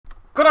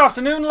Good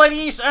afternoon,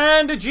 ladies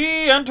and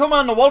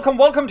gentlemen.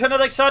 Welcome to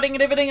another exciting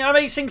and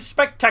amazing,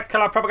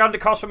 spectacular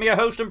Propagandacast from your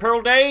host,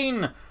 Imperial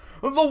Dane.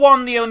 The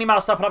one, the only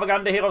master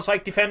propaganda hero,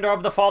 psych defender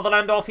of the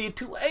fatherland, off here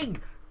to a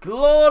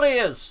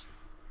glorious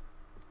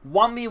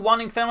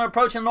 1v1 in Faymonville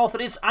Approach in the north.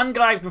 It is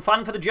Angreifen,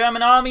 fighting for the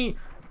German army,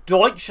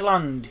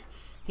 Deutschland.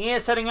 Here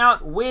setting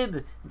out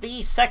with the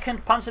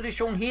 2nd Panzer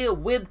Division here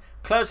with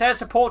close air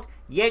support,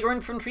 Jaeger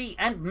Infantry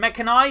and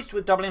mechanized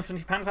with double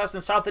infantry panzers in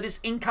the south. It is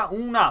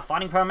IncaUna,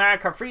 fighting for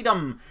America,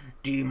 freedom,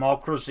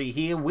 democracy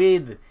here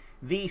with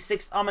the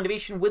 6th Armored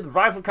Division with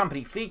Rifle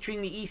Company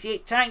featuring the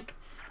EC8 tank,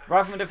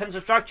 rifleman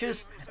defensive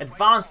structures,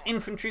 advanced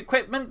infantry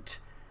equipment,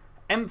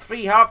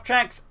 M3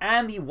 half-tracks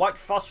and the white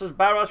phosphorus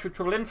barrels for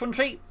triple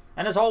infantry.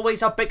 And as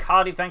always, a big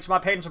hearty thanks to my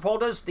patron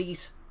supporters,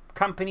 these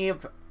company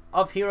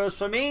of heroes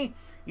for me.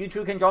 You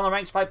too can join the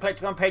ranks by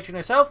pledging on Patreon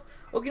yourself,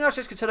 or you can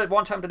also consider a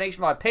one-time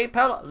donation via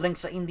PayPal.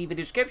 Links are in the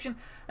video description.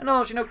 And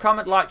also,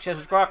 comment, like, share,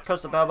 subscribe,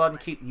 press the bell button,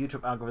 keep the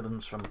YouTube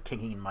algorithms from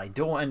kicking in my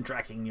door and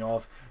dragging me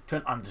off to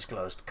an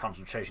undisclosed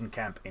concentration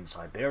camp in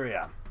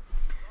Siberia.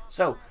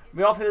 So,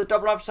 we're off here with the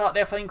double officer out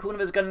there for IncaUna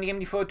with a gun in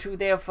the MD42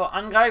 there for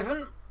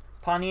Angreifen.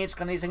 Pioneers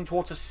heading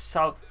towards the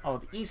south or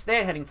the east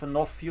there, heading for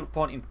North Fuel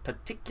Point in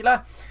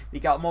particular. We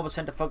got more of a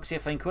centre focus here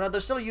for IncaUna.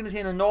 There's still a unit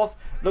here in the north.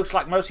 Looks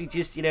like mostly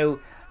just,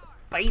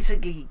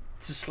 basically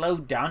to slow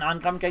down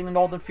Angreifen getting the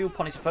northern fuel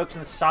point. Is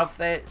focusing on the south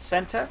there,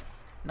 centre.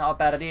 Not a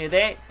bad idea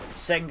there.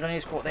 2nd Grenadier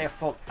Squad there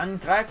for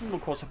Angreifen. We'll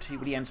of course have to see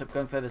what he ends up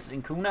going for. This is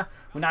IncaUna,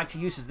 who now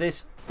actually uses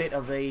this bit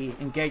of a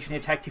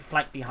engagement attack to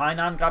flank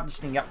behind Angreifen,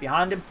 sneaking up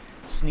behind him.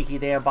 Sneaky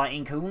there by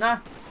IncaUna.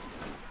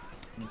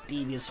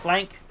 Devious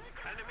flank,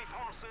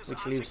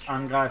 which leaves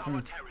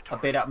Angreifen a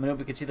bit outmaneuvered.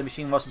 We can see the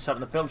machine wasn't set in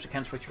the build, so we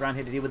can switch around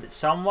here to deal with it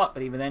somewhat,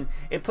 but even then,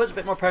 it puts a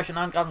bit more pressure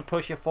on Angreifen's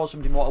push here, forces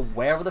him to be more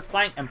aware of the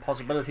flank and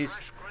possibilities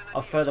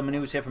of further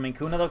maneuvers here from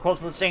IncaUna. Though, of course,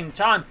 at the same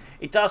time,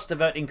 it does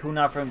divert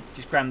IncaUna from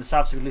just grabbing the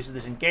south, so he loses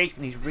this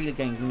engagement. He's really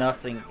getting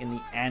nothing in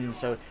the end,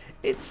 so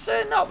it's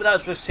not without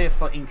its risks here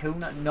for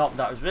IncaUna, not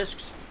without its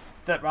risks.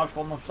 3rd round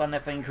spawn up stand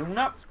there for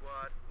IncaUna.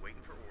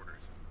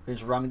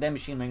 There's ramming there,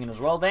 machine winging as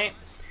well there.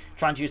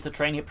 Trying to use the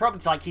train here,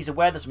 probably like he's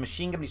aware there's a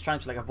machine gun, he's trying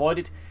to avoid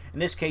it. In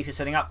this case, he's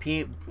setting up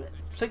here,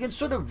 so he can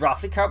sort of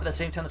roughly cover, but at the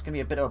same time, there's going to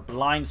be a bit of a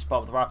blind spot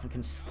where the rifleman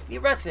can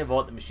theoretically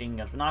avoid the machine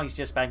guns. But now he's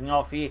just backing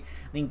off here.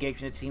 The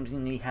engagement, it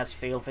seemingly has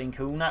failed for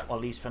IncaUna, or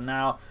at least for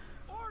now.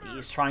 He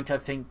is trying to, I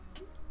think,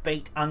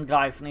 bait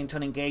Angreifen into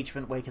an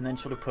engagement where he can then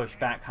sort of push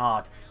back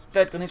hard.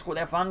 3rd Grenadier Squad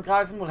there for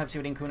Angreifen. We'll have to see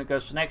what IncaUna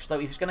goes for next, though.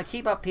 If he's going to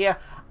keep up here,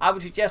 I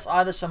would suggest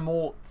either some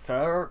more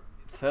further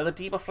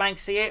deeper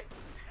flanks here,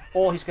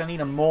 or he's going to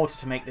need a mortar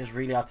to make this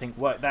really, I think,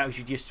 work. That we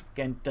should just,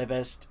 again,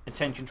 divest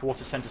attention towards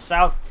the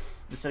centre-south,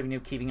 instead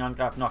of keeping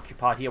Angreifen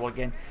occupied here. Well,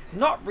 again,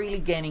 not really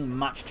gaining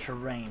much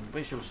terrain,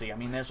 which you'll see. I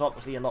mean, there's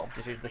obviously a lot of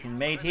decisions that can be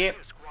made here.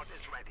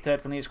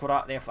 3rd Grenadier Squad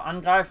out there for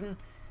Angreifen.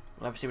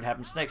 We'll have to see what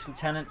happens next.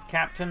 Lieutenant,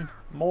 Captain,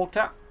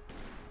 Mortar.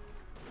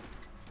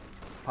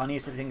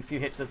 Pioneers taking a few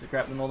hits as they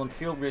grab the northern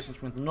field, racing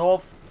from the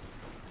north.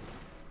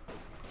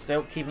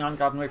 Still keeping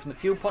Angreifen away from the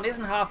fuel point.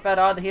 Isn't half bad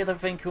either here, though,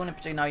 for IncaUna.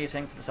 Particularly now you're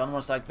saying for the sun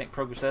wants to make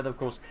progress there, though, of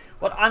course.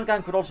 What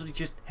Angreifen could also do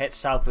just head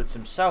southwards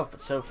himself, but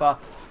so far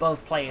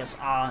both players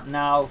are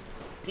now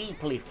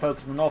deeply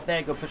focused on the north. There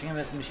you go, pushing him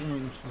as the machine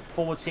moves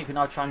forwards here. Can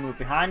now try and move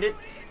behind it.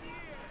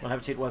 We'll have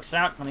to see it works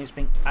out. When he's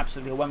being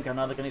absolutely overwhelmed,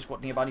 another gun is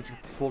squad nearby, needs to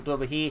pulled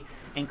over here.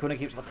 IncaUna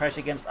keeps the pressure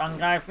against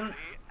Angreifen.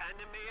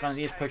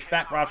 Grenadiers push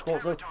back. Ralph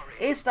Squad though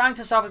is starting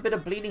to suffer a bit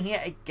of bleeding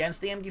here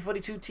against the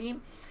MD42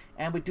 team.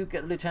 And we do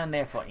get the lieutenant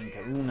there for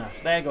IncaUna.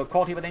 So there you go,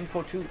 caught here with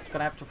MD42. It's going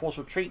to have to force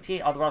retreat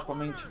here. Other Ralph Squad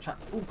moving to...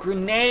 Ooh,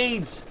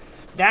 grenades!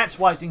 That's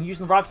why he's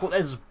using the Ralph Squad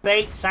as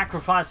bait,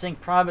 sacrificing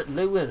Private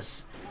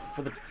Lewis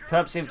for the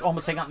purpose of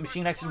almost taking out the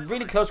machine X. It's a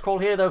really close call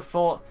here, though,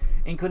 for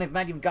IncaUna. If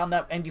Matt gotten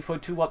that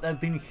MD42 up, that would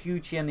have been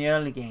huge here in the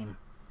early game.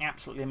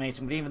 Absolutely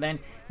amazing. But even then,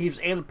 he was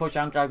able to push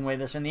Angreifen away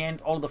this. In the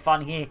end, all the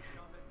fun here.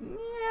 Yeah,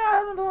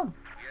 I don't know.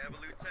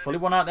 Fully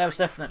one out there was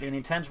definitely an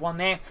intense one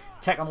there.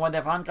 Tech on the way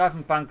there for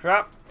Angreifen, bunker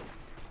up.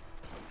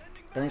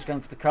 Then he's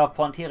going for the curve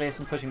point here,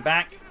 racing, pushing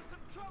back.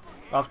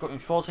 Ralph's got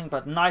reinforcing,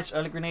 but nice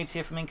early grenades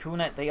here from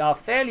IncaUna. They are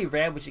fairly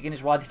rare, which again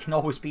is why they can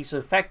always be so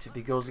effective,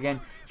 because again,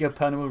 your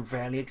opponent will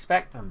rarely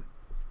expect them.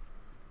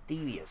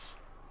 Devious.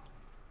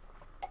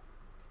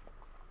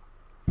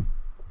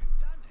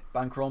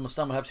 Bunker almost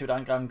done. We'll have to see what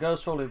Angreifen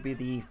goes for. Will it be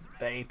the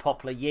very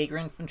popular Jaeger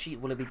Infantry?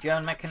 Will it be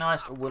German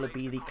mechanized? Or will it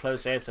be the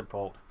close air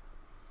support?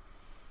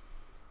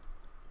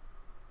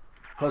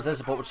 Close air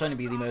support would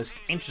certainly be the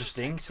most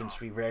interesting,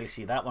 since we rarely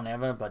see that one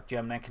ever, but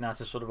German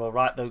mechanized is sort of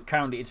alright, though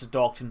currently it's a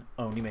doctrine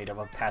only made up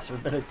of passive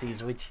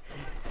abilities, which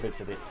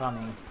looks a bit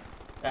funny.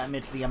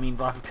 Admittedly, I mean,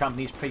 rifle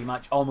companies pretty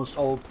much almost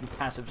all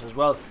passives as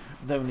well,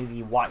 with only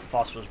the white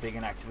phosphorus being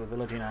an active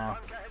ability now.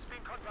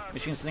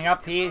 Machine sitting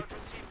up here,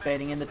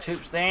 baiting in the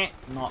troops there,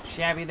 not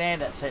shabby there.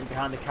 That's sitting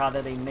behind the car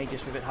there. They may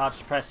just be a bit hard to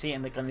suppress here,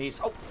 and they're going to need...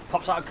 Oh,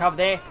 pops out of cover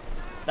there.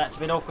 That's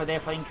a bit awkward there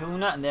for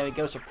IncaUna, and there we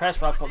go,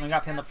 suppressed. Ralph's coming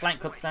up here in the flank,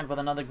 cut the flank with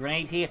another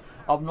grenade here.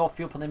 Of North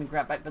Fuel, and then we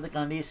grab back to the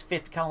Grenadiers.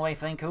 5th Callaway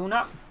for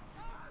IncaUna.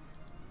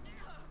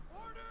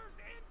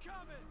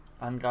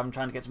 Angreifen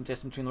trying to get some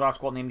distance between the RAF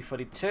squad and the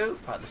MD-42,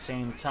 but at the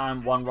same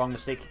time, one wrong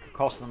mistake could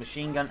cost them the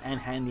machine gun and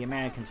hand the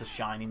Americans a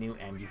shiny new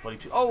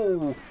MD-42.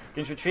 Oh!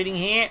 Guns retreating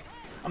here.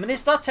 I mean,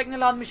 this does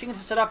technically allow the machine gun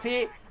to set up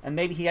here, and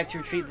maybe he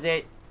actually retreated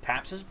there,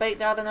 perhaps as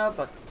bait, I don't know,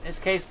 but in this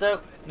case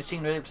though,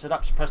 machine gun able to set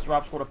up, suppress the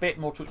RAF squad a bit,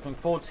 more troops coming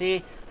forwards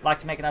here. Like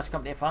to make a nice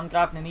company for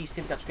Angreifen in these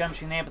teams, got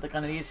skirmishing there, but the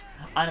Grenadiers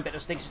and a bit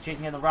of stakes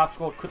chasing in the RAF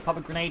squad, could pop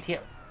a grenade here.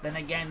 Then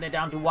again, they're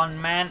down to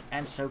one man,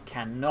 and so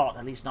cannot,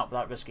 at least not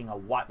without risking a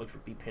wipe, which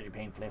would be pretty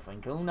painful for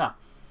IncaUna.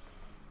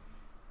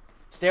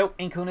 Still,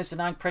 IncaUna is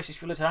denying precious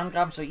fuel to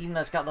Angreifen, so even though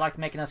it's got the like to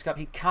make an escape,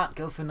 he can't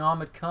go for an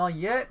armoured car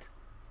yet.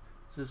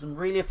 So some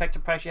really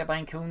effective pressure here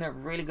by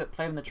IncaUna, really good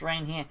play in the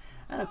terrain here,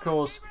 and of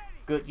course,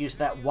 good use of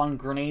that one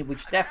grenade,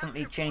 which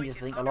definitely changes,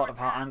 I think, a lot of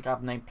how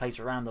Angreifen then plays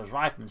around those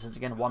riflemen, since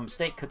again, one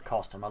mistake could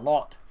cost him a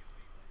lot.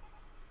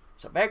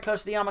 So very close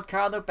to the armoured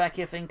car though, back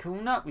here for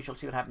IncaUna. We shall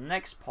see what happens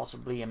next,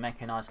 possibly a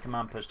mechanised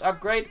command post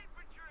upgrade.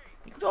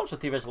 You could also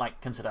theoretically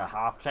consider a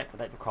half-track, but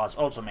that requires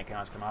also a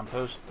mechanised command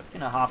post. But you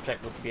know,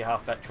 half-track would be a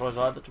half-back choice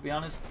either, to be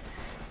honest.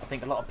 I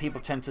think a lot of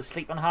people tend to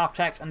sleep on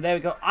half-tracks, and there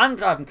we go.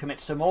 Angreifen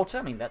commits to mortar.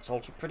 I mean, that's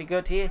also pretty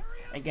good here.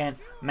 Again,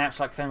 maps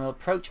like Faymonville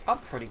Approach are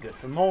pretty good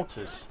for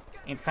mortars.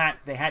 In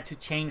fact, they had to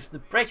change the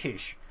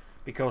British,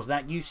 because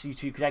that used to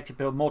you could actually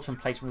build mortar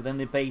emplacement within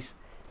the base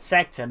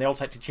sector, and they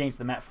also had to change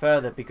the map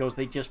further because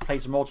they just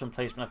place a mortar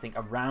emplacement, I think,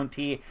 around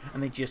here,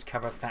 and they just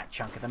cover a fat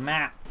chunk of the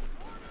map.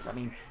 I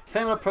mean,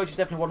 Faymonville Approach is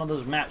definitely one of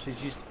those maps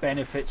which just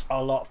benefits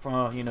a lot from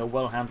a, you know,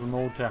 well-handled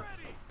mortar.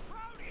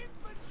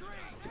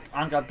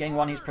 Angreifen getting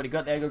one, he's pretty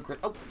good. There you go,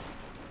 oh!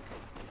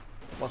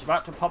 Was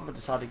about to pop, but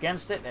decided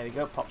against it. There we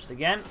go, pops it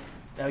again.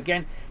 There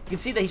again, you can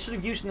see that he's sort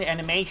of using the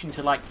animation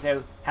to, like, you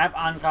know, have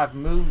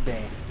Angreifen move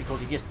there, because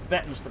he just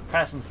threatens the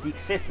presence, the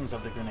existence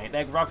of the grenade.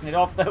 They're roughing it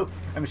off though,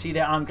 and we see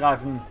that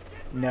Angreifen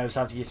knows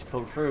how to just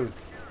pull through.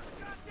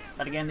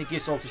 But again, they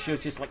just also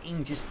shows just like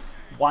even just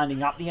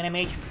winding up the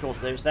animation,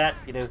 because there's that,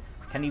 you know,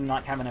 can even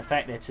like have an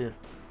effect there to,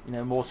 you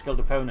know, more skilled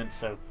opponents.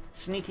 So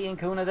sneaky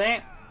IncaUna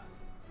there.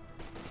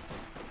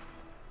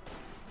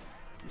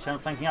 He's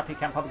flanking up, he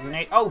can't pop a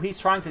grenade. Oh, he's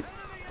trying to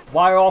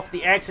wire off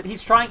the exit.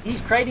 He's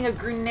creating a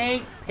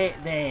grenade pit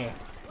there.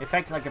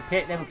 Effectively like a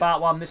pit there with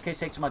Bat 1. In this case,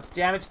 takes so much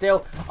damage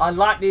still. I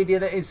like the idea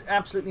that it's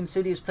absolutely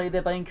insidious play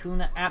there by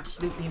IncaUna.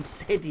 Absolutely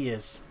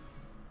insidious.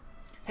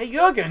 Hey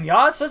Jürgen,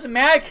 ja, it's those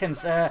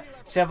Americans.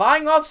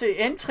 Surviving off the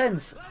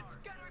entrance.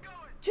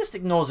 Just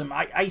ignores him.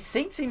 I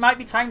think they might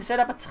be trying to set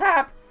up a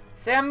trap.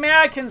 They're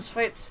Americans,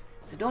 Fritz.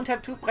 They don't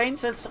have two brain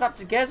cells set up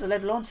together,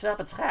 let alone set up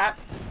a trap.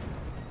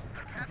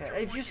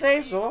 If you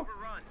say so.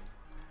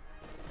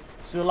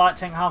 Still light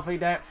tank halfway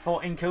there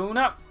for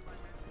IncaUna.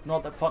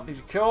 Not that point be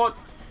secured.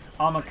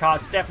 Armored car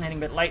is definitely hitting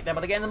a bit late there,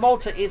 but again the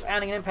mortar is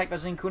adding an impact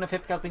as IncaUna.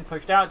 50 cars being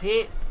pushed out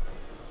here.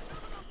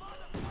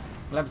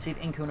 We'll have to see if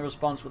IncaUna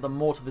responds with a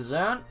mortar of his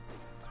own.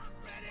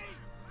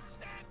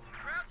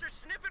 Crowds are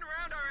sniffing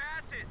around our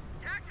asses.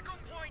 Tactical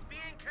point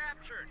being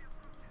captured.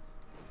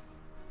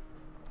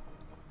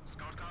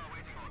 Scout car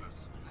awaiting orders.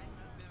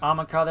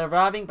 Armored car there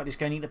arriving, but he's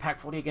going to need the Pack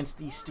 40 against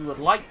the Stuart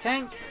light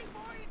tank.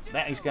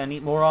 That he's going to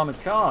need more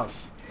armored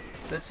cars.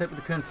 Let's hope with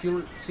the current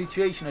fuel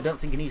situation, I don't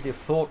think he can easily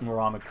afford more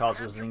armoured cars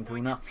versus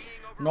IncaUna.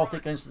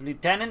 Norfolk against the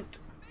Lieutenant.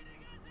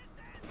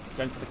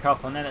 Going for the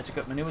cup on there, that's a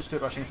good manoeuvre.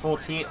 Stuart rushing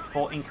forward here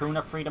for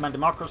IncaUna, freedom and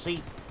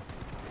democracy.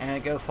 And there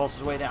go, forces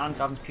away there.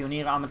 Angreifen's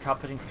Pioneer armoured car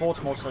pushing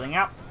forward, more setting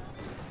up.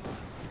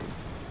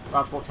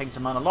 Transport taking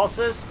some minor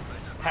losses.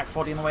 Pack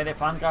 40 on the way there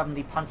for Angreifen,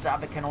 the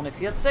Panzerabwehrkanone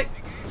 40.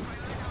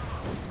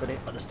 Got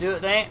it by the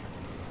Stuart there.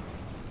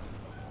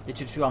 The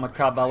 2 armoured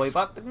car by the way,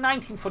 but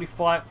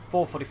 1945,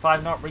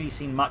 445 not really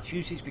seen much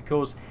usage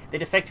because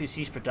they'd effectively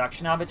ceased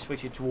production of it,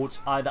 switching towards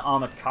either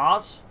armoured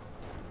cars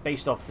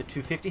based off the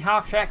 250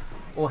 half-track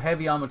or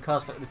heavy armoured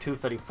cars like the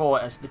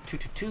 234, as the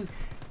 222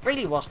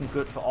 really wasn't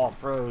good for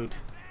off-road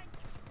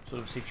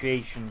sort of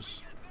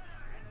situations.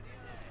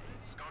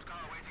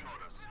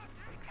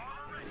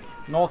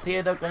 North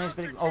here though, grenades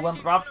being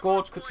overwhelmed. RAF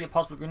squads could see a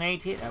possible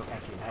grenade here. Oh,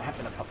 actually, there had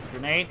been a possible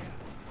grenade.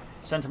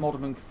 Centre mortar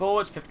moving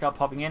forwards, 50 car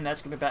popping in.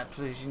 That's going to be a bad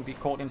position to be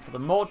caught in for the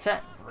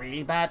mortar.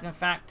 Really bad, in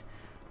fact.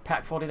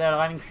 Pack 40 there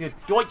arriving for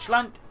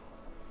Deutschland.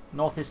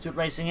 North is Stuart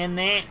racing in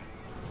there.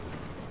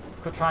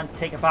 Could try and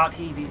take about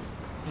here,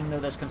 even though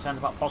there's concerns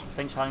about possible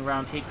things hiding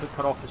around here. Could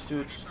cut off the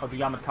Stuarts or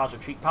the armoured cars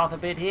retreat path a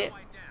bit here.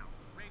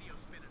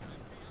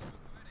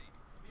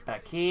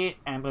 Back here,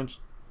 ambulance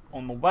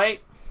on the way.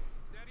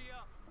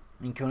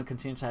 IncaUna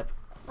continues to have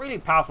really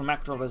powerful map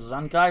control versus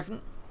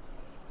Angreifen.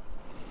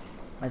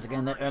 As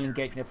again, that early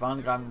engagement for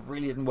Angreifen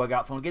really didn't work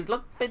out for him. It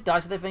looked a bit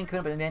dicey there for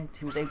IncaUna, but in the end,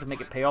 he was able to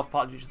make it pay off,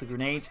 partly due to the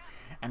grenades,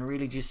 and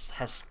really just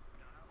has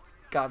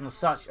gotten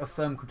such a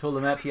firm control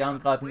of the map here.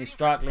 Angreifen is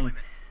struggling,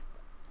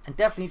 and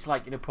definitely needs to,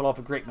 like, you know, pull off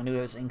a great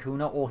maneuver as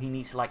IncaUna, or he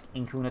needs to, like,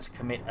 IncaUna to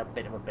commit a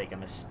bit of a bigger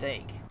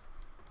mistake.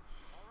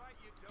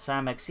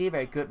 Sam X here,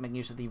 very good, making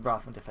use of the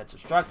rough and defensive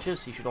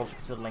structures. He should also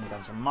consider laying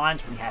down some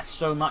mines when he has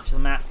so much of the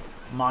map.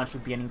 Mines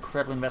would be an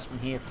incredible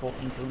investment here for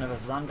IncaUna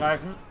versus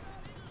Angreifen.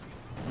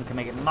 And can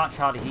make it much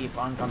harder here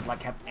for Angreifen to,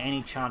 like, have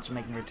any chance of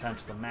making a return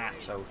to the map.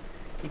 So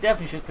You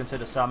definitely should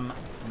consider some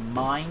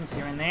mines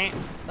here and there.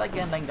 But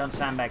again, laying down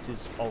sandbags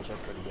is also a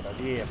pretty good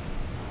idea.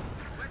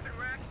 Weapon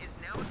rack is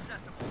now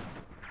accessible.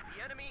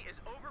 The enemy is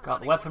overrunning.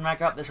 Got the weapon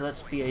rack up. This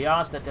lets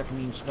BARs. That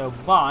definitely means no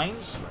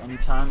mines for any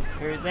time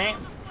period there.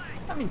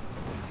 I mean,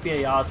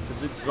 BARs and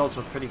bazookas is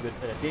also a pretty good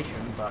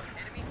addition, but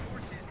Enemy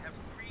forces have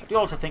I do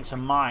also think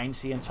some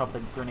mines here on top of the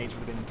grenades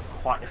would have been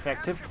quite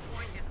effective.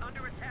 point is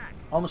under attack.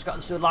 Almost got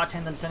the steel light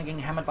hand, then getting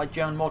hammered by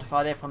German mortar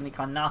fire there from the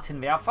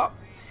Hardened.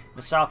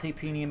 The South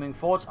EP moving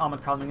forwards,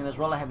 armoured coming in as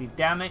well, heavily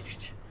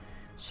damaged.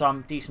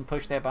 Some decent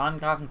push there by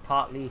Angreifen,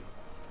 partly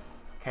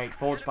carried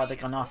forwards by the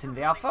Hardened.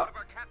 One of our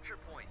capture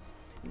points.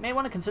 You may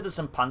want to consider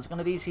some panzer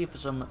grenades here for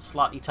some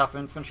slightly tougher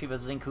infantry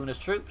versus IncaUna's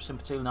troops. In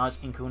particular, now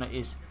IncaUna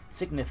is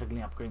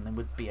significantly upgrading them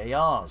with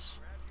BARs.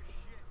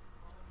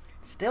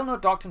 Still no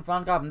Doctrine for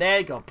Angreifen. There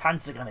you go,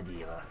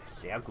 Panzergrenadiere.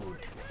 Sehr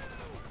gut.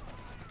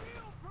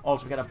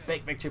 Also, we got a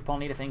big victory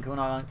point leader for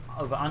IncaUna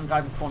over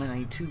Angreifen,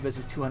 492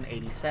 versus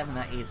 287.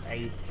 That is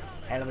a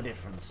hell of a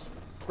difference.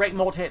 Great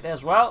mortar hit there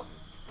as well.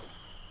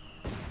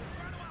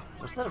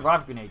 Was that a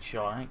rifle grenade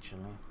shot,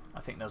 actually? I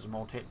think that was a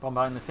mortar hit.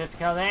 Bombarding the 50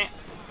 cal there.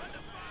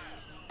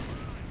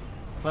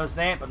 Close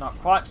there, but not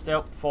quite.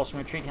 Still forcing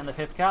retreat in the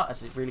 50 cal,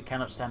 as it really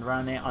cannot stand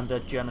around there under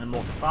German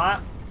mortar fire.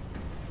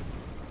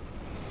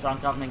 So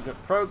Angreifen making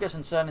good progress,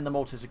 and certainly the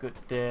mortar is a good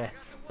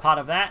part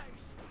of that.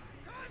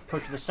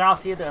 Push to the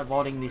south here, they're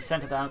avoiding the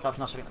centre of the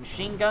Angreifen, also getting the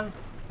machine gun.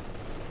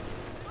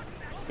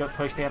 Good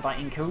push there by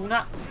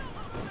IncaUna.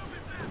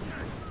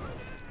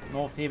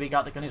 North here we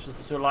got the gunners with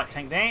the steel light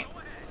tank there.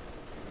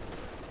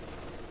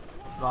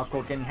 Large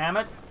squad getting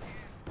hammered.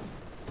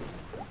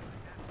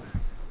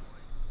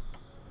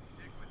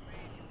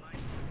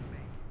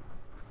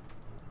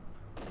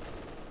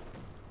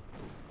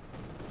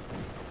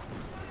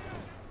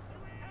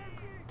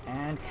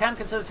 And can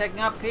consider taking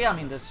up here. I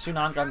mean, the sooner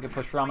Angreifen can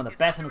push for armor, the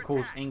better. And of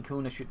course,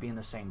 IncaUna should be in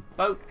the same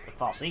boat. The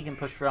faster he can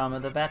push for armor,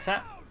 the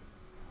better.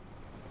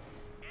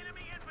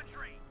 Enemy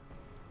infantry.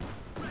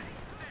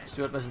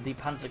 Stuart versus the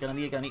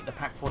Panzergrenadier going to eat the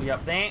Pack 40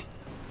 up there.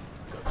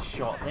 Good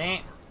shot there.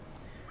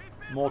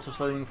 Mortar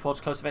slowly moving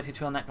forwards, close to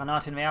 82 on that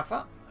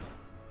Hardened.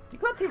 You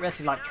could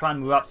theoretically like try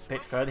and move up a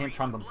bit further and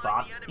try and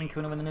bombard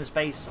IncaUna within his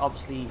base.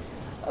 Obviously,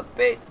 a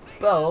bit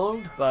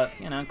bold, but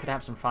you know, could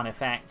have some fun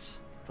effects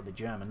for the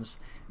Germans.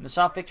 In the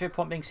south, victory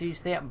point being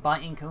seized there by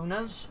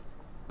IncaUna's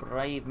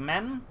brave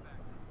men.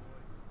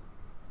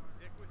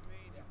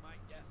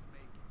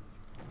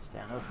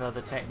 Stand no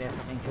further tech there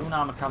from IncaUna.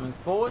 Armor coming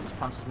forward.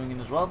 Panzers moving in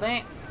as well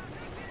there.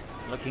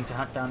 Looking to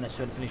hunt down this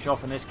to finish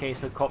off. In this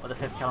case, they're caught by the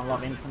 5th Cavalry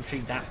of Infantry.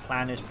 That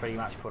plan is pretty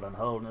much put on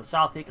hold. In the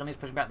south, the is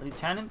pushing back the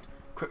Lieutenant.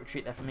 Quick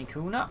retreat there from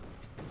IncaUna.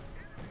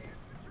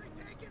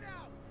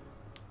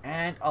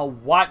 And a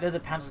wipe there. The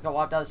Panzers got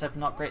wiped out. It's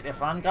definitely not great there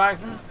for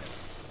Angreifen.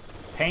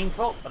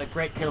 Painful, but a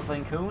great kill for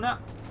IncaUna.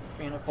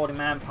 340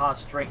 manpower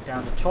straight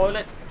down the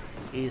toilet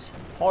is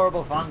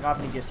horrible for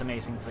Angreifen, just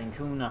amazing for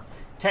IncaUna.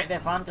 Tech there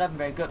for Angreifen,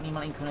 very good.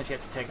 Meanwhile, IncaUna's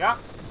yet to take up.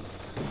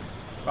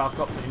 Ralph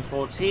got pushing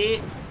forwards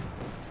here.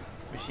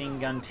 Machine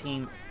gun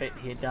team bit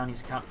here down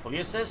his account fully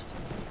assist.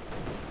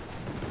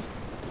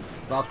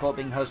 Large squad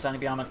being hosted down to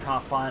be armored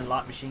car fire,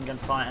 light machine gun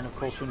fire, and of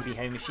course soon to be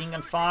heavy machine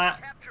gun fire.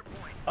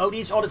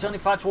 OD's orders only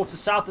fire towards the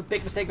south. A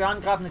big mistake by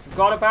Angreifen, they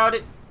forgot about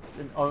it.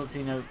 Order,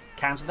 you know,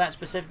 cancel that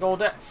specific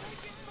order.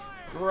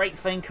 Great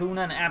for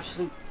IncaUna, an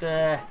absolute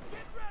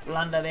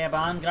blunder there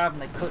by Angreifen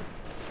that could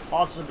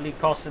possibly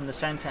cost him the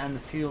centre and the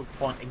fuel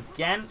point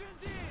again.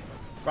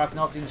 Angreifen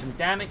off doing some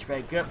damage,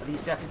 very good, but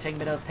he's definitely taking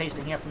a bit of a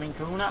pasting here from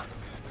IncaUna.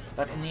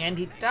 But in the end,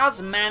 he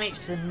does manage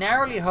to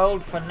narrowly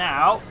hold for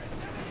now.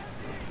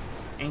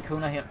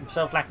 IncaUna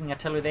himself lacking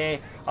artillery there,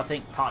 I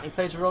think partly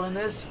plays a role in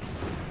this.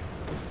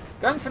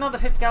 Going for another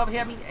 50 caliber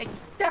here, I mean, I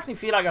definitely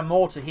feel like a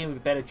mortar here would be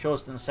a better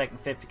choice than the second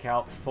 50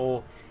 cal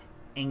for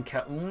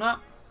IncaUna.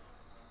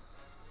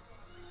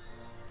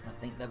 I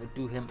think that would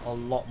do him a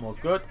lot more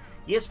good.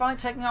 He is finally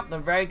taking up the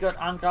very good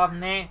Angreifen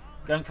there.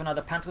 Going for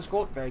another Panzer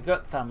squad, very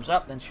good, thumbs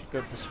up, then should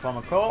go for the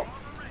Supreme Corps.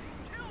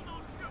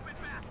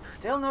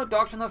 Still no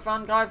doctrine though for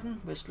Angreifen.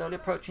 We're slowly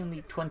approaching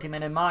the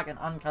 20-minute mark and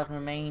Angreifen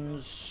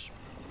remains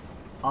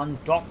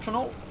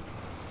undoctrinal.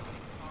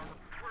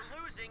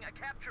 We're losing a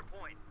capture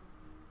point.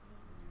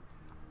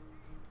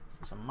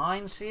 Some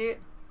mines here.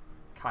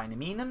 Keine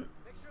Minen.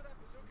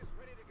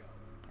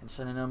 And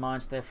certainly no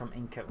mines there from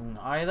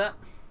IncaUna either.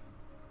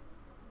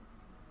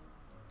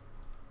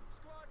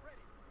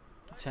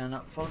 Turning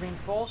up full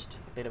reinforced.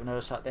 A bit of an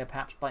oversight there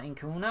perhaps by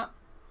IncaUna.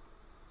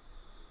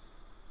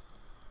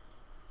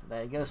 So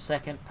there you go,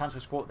 second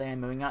Panzer squad there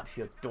moving up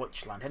for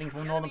Deutschland. Heading for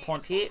the northern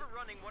point here.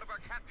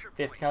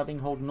 5th Cavalry being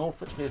held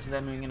northwards, so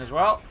they're moving in as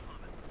well.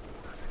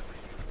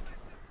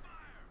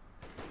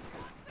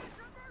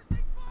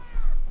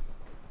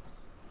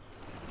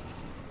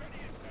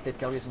 Did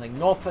go something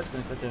northwards, but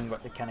instead doing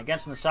what they can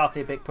against him. The south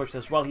here, big push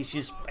as well. He's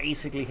just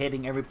basically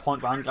hitting every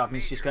point where Angreifen.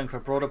 He's just going for a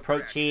broad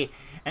approach here,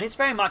 and it's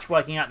very much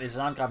working out. This is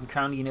Angreifen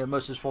currently, you know,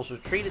 most of his forces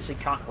retreated, so he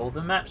can't hold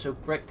the map. So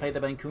great play there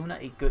by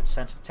IncaUna, a good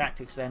sense of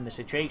tactics there in the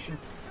situation,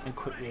 and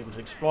quickly able to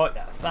exploit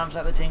that. Thumbs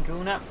up to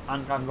IncaUna.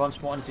 Angreifen once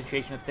more in a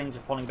situation where things are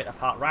falling a bit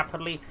apart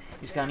rapidly.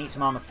 He's going to need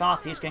some armor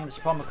fast. He's getting the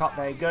Supreme Cop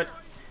very good.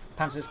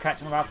 Panzer's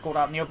catching the Ralph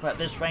out in the open at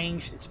this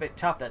range. It's a bit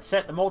tough. That's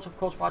it. The mortar, of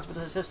course, provides a bit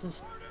of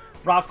assistance.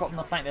 Ralph got on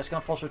the flank. That's going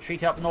to force a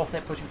retreat up north.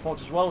 They're pushing forward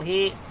as well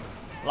here.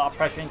 A lot of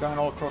pressure going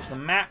all across the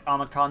map.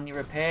 Armored car new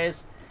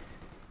repairs.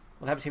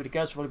 We'll have to see what it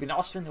goes. Will it be an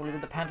Austrian? Will it be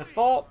the Panther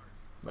 4?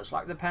 Looks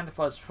like the Panther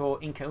 4 is for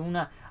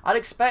IncaUna. I'd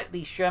expect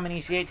the Sherman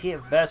EC8 here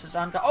versus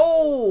Angreifen.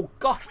 Oh,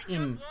 got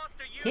him.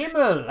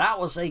 Himmel. That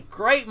was a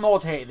great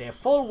mortar hit there.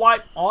 Full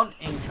wipe on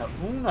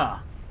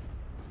IncaUna.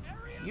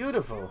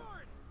 Beautiful.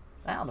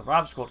 That on the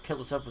Rav squad killed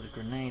us up with a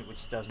grenade,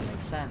 which doesn't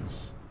make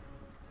sense.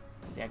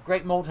 So yeah,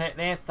 great mortar hit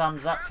there.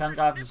 Thumbs up to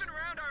Angreifen's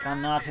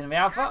Granate in the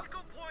Alpha.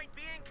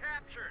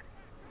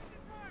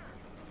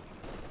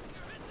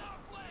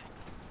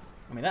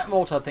 I mean, that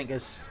mortar, I think,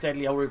 has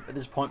steadily at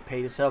this point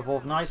paid itself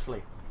off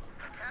nicely.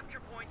 The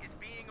capture point is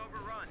being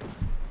overrun.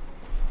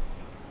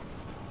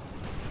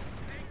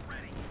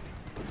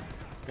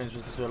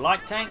 Goes to a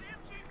light tank.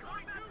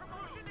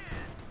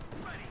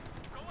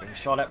 Getting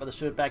shot at by the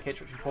Steward back hit,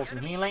 which is forcing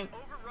healing.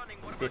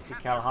 50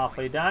 cal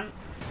halfway done.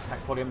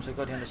 Pack 40 so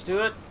good here in the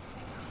Steward.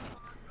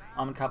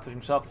 Armored car pushing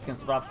himself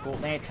against the Ralph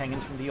squad there. 10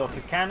 guns from the auto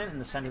cannon. In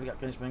the centre, we got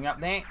guns moving up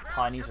there.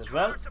 Pioneers as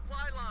well.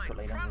 Could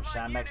lay down some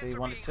sandbags if he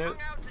wanted to.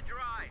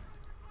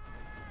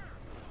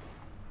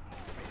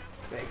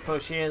 Big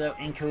push here though.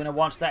 IncaUna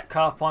wants that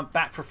carve point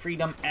back for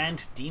freedom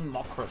and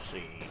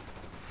democracy.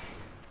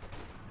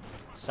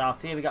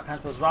 South here we got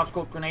Panzer's Ralph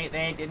squad grenade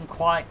there. Didn't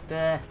quite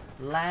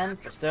land,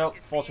 but still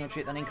forcing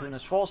retreat on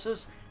IncaUna's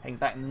forces. Heading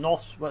back in the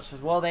northwards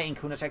as well there.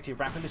 IncaUna's actually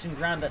rapidly losing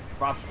ground. That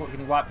Ralph squad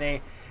getting wiped there.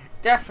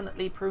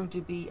 Definitely proved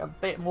to be a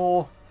bit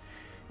more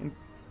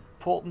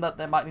important than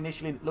they might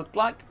initially looked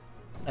like,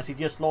 as he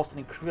just lost an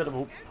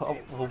incredible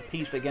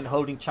piece for again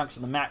holding chunks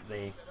of the map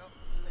there.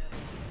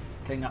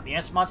 Cleaning up the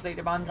S-mines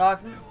later by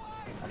Angreifen.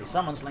 At least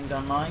someone's laying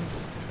down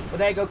mines. But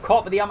there you go,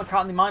 caught with the armor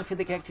car in the minefield.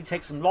 They can actually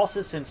take some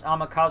losses since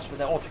armor cars with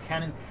their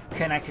autocannon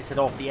can actually set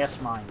off the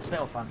S-mines.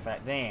 Little fun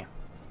fact there.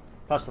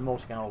 Plus the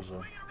mortar can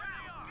also.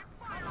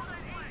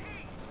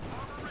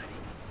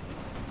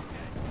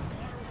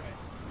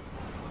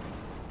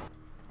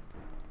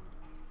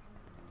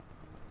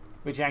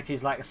 Which actually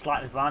is like a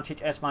slight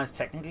advantage S-mines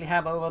technically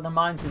have over the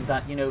mines in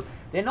that, you know,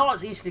 they're not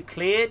as easily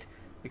cleared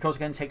because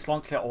again it takes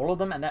long to clear all of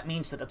them, and that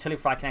means that artillery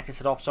fire can actually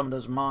set off some of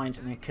those mines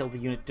and then kill the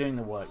unit doing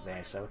the work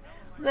there. So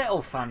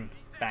little fun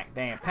back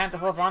there. Panther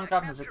 4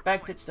 Angreifen as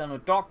expected, still no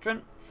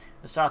doctrine.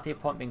 The south here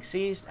point being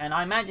seized, and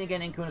I imagine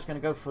again IncaUna is going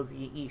to go for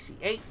the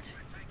EC8.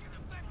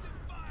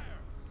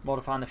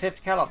 Modifying the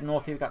 50 cal up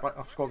north here. We've got right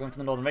off score going for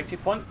the northern rectory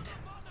point.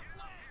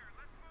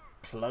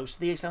 Close to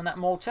the east on that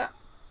mortar.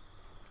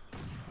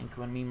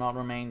 IncaUna meanwhile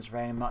remains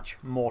very much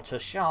mortar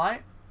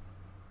shy.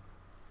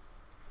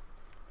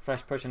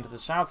 Fresh push into the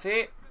south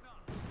here.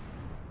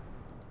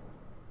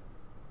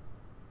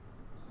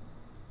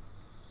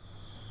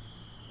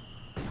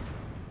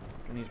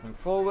 Grenadiers moving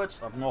forwards.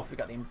 Up north we've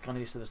got the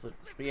Grenadiers to the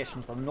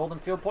creations by the northern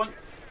field point.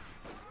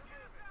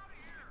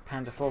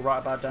 Panther 4 right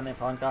about down there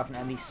for Angreifen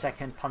and the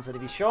 2nd Panzer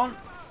Division.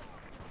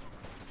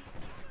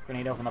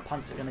 Grenade over on the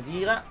Panzer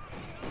Grenadier.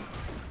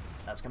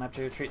 That's going to have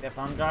to retreat there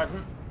for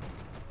Angreifen.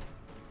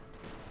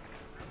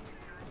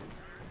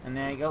 And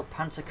there you go,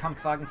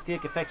 Panzerkampfwagen 4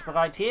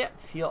 gefechtsbereit here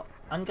für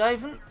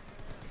Angreifen.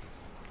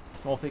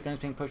 North is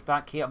being pushed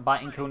back here by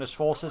IncaUna's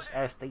forces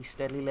as they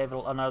steadily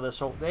level another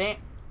assault there.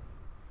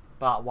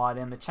 But wide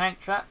in the tank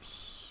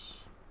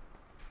traps.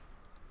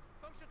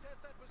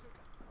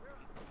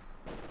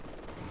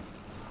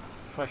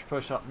 Fresh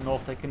push up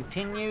north it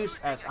continues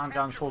as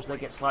Angreifen's forces they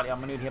get slightly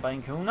outmaneuvered here by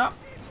IncaUna.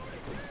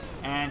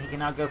 And he can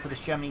now go for this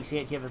German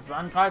EC8 here versus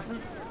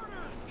Angreifen.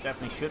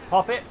 Definitely should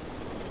pop it.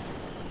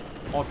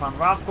 Mortar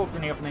Ralph got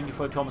grenade from the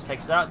before Thomas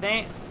takes it out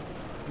there.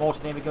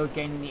 Mortar, there we go,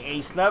 gaining the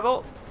ace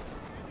level,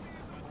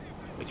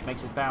 which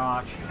makes his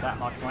barrage that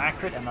much more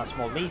accurate and thus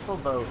more lethal,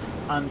 though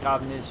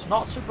Angreifen is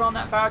not super on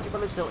that barrage,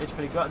 but still it's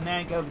pretty good. And there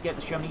you go, we get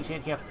the Sherman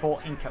EC8 here for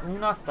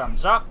IncaUna.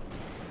 Thumbs up.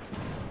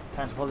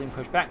 Panther 4 being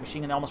pushed back,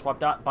 machine gun almost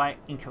wiped out by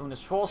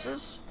IncaUna's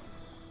forces.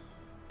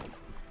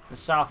 The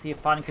south here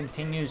fighting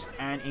continues,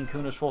 and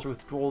IncaUna's forces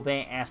withdraw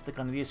there as the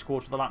Grenadier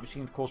squad for the light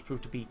machine of course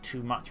proved to be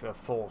too much of a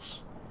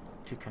force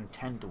to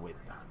contend with.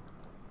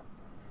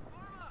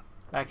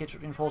 Back hits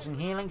reinforcing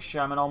healing.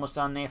 Sherman almost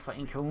done there for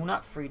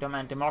IncaUna. Freedom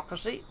and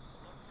democracy.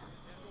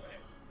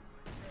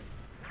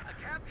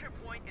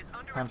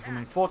 Panther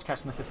moving forward,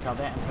 catching the 5th cal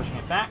there and pushing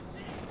it back.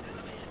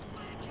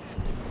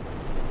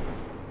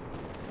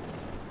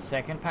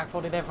 2nd Pack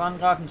 40 there for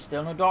Angreifen.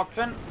 Still no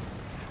doctrine.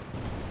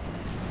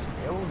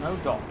 Still no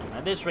doctrine.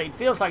 At this rate, it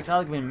feels like it's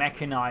either been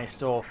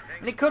mechanized or...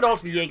 And it could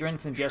also be Jaeger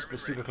Infantry just for the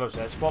stupid close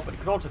air support, but it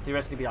could also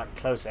theoretically be like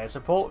close air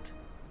support.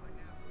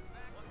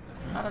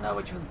 I don't know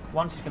which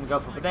one he's going to go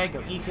for, but there you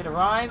go. Easy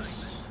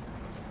arrives.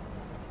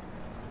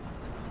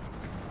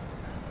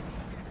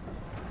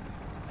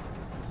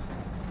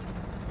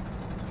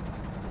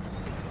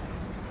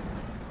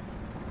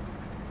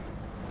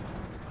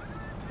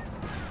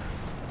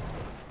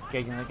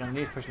 Engaging the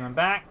Grenadiers, pushing them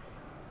back.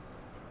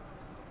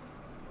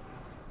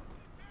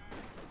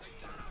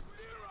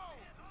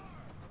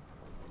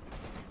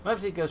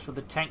 Mostly goes for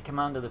the tank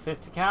commander, the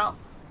 50 cal.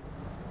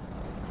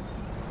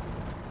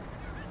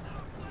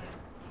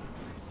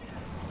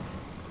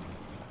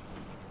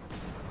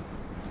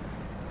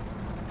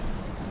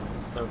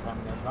 Both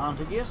having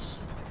advantages.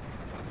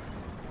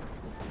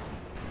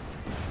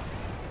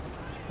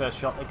 First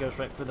shot that goes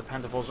right through the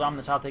Panther Force arm.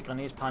 The South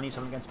Grenadiers pioneers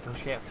something against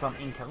push here from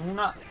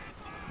IncaUna.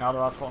 Now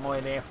there are got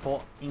away there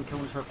for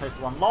IncaUna to replace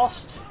the one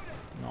lost.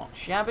 Not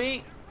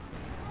shabby.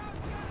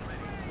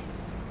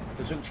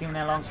 The Zoom team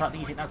there alongside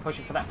these now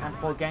pushing for that Panther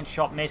Force again.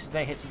 Shot misses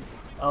there, hits an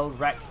old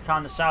wreck car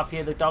in the south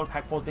here. The double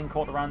pack force being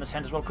caught around the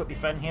centre as well. Could be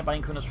threatened here by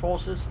IncaUna's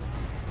forces.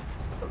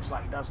 Looks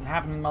like it doesn't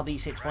happen. Meanwhile,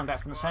 these hits falling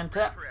back from the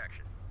centre.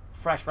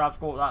 Fresh route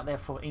squad out there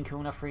for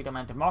IncaUna, Freedom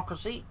and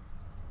Democracy.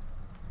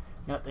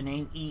 Note the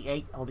name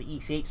E8 or the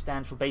EC8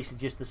 stands for basically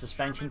just the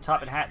suspension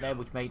type it had there,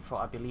 which made for,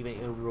 I believe,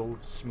 an overall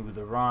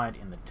smoother ride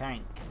in the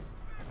tank.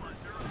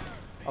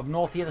 Up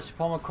north here, the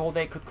Supremo Corps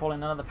there could call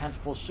in another Panther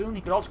Force soon.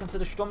 He could also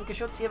consider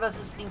Sturmgeschütz here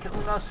versus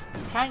IncaUna's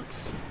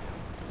tanks.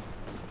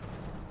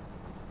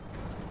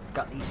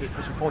 Got the EC8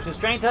 pushing forces.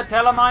 Straight to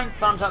Telemine,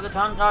 thumbs up the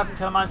Angreifen.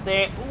 Telemine's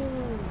there.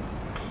 Ooh,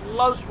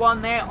 close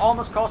one there,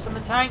 almost cost him the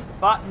tank,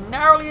 but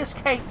narrowly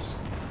escapes.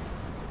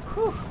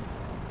 Whew.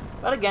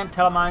 But again,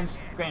 Telemine's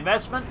great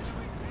investment.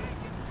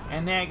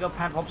 And there you go,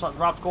 Panther Force like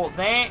Rough Score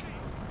there.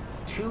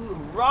 Two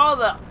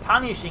rather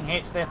punishing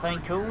hits there for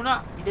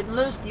IncaUna. He didn't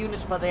lose the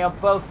units, but they are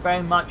both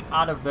very much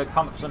out of the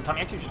combat for some time.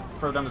 Actually, should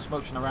throw down the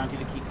smoke around here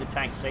to keep the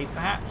tank safe,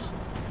 perhaps.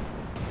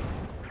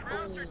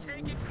 Ooh,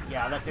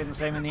 yeah, that didn't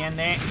save him in the end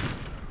there.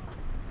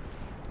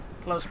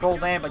 Close call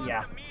there, but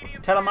yeah.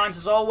 Telemines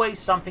is always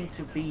something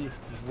to be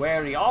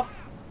wary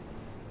of.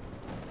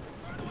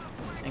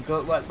 And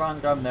good work by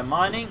Angreifen, they're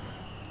mining.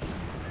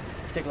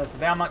 Particularly as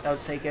the Wehrmacht, I would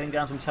say getting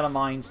down some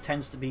telemines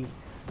tends to be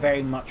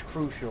very much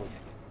crucial.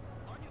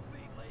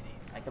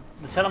 Like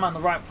the telemine in the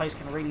right place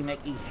can really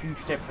make a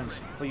huge difference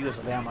for you as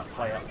a Wehrmacht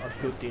player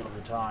a good deal of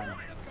the time.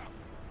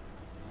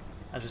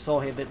 As we saw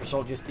here,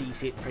 Bitresol just the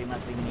EC8 pretty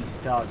much being an easy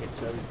target,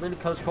 so really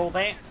close call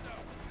there.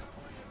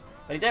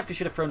 But he definitely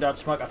should have thrown down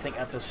smoke, I think,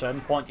 at a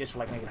certain point, just to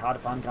like make it harder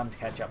for Angreifen to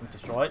catch up and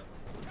destroy it.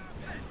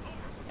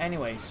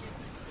 Anyways.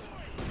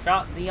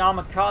 Got the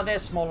armoured car there,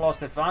 small loss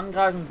there for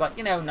Angreifen, but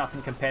you know,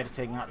 nothing compared to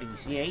taking out the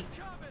EC8.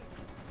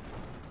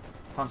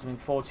 Constantly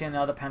forward here,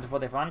 another Panther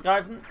Force there for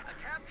Angreifen.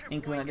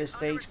 IncaUna at this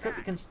stage could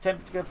be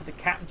tempted to go for the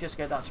cap and just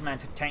get that some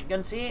anti-tank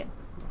guns here.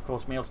 Of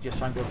course, may also just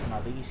try and go for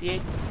another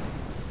EC8.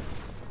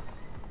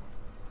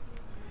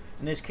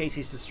 In this case,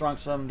 he's destroying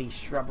some of the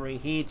shrubbery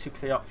here to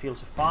clear up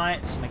fields of fire.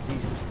 This makes it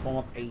easier to form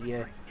up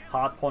a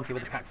hard point here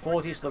with the Pack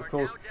 40. So, of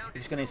course, if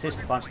he's going to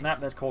insist a bunch on that,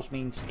 that of course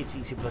means it's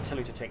easy for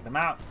artillery to take them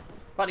out.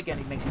 But again,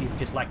 it makes it easy to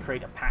just like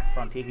create a pack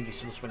front here. You can just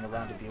sort of swing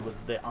around to deal with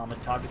the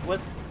armored targets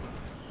with.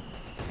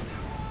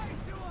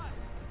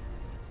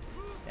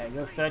 There you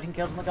go, 13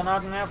 kills on the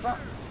Grenadier Alpha.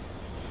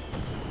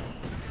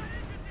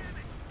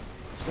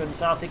 Student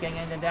South here getting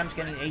engine damage,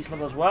 getting ace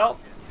level as well.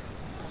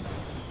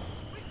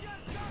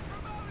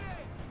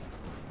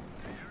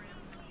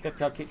 5th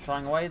card keeps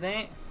flying away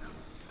there.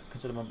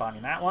 Consider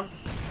combining that one.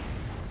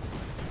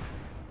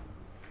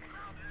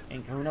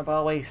 IncaUna, by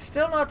the way,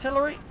 still no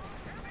artillery.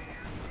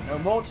 No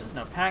mortars,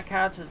 no pack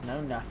howitzers,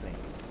 no nothing.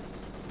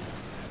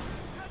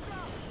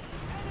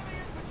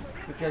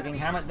 Getting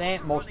hammered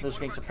there. Most of those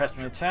getting suppressed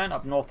in return.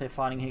 Up north, they're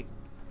fighting here.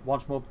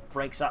 Once more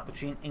breaks up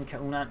between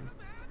IncaUna and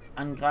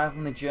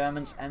Angreifen, the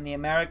Germans and the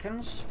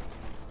Americans.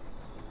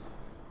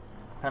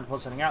 Panther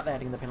Force sitting out there,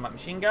 heading the Pinamite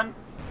machine gun.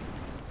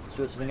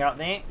 Stuart sitting out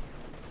there.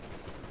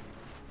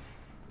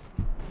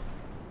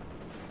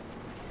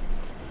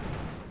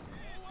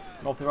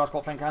 North of the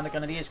Roscoe flank around the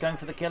Grenadiers going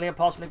for the kill here,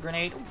 possibly a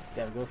grenade. Ooh,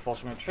 there we go,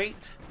 forcing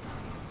retreat.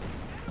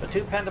 The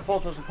two Panther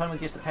Force was playing with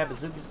just a pair of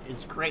bazookas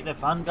is great there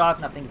for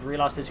Angreifen. I think if you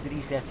realised this, you could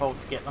easily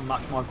afford to get them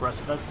much more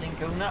aggressive versus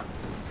IncaUna.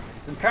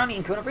 So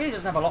currently IncaUna really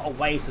doesn't have a lot of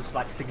ways to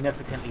like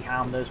significantly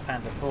harm those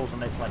Panther Force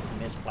unless like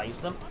he misplays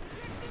them.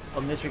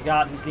 In this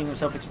regard, he's leaving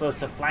himself exposed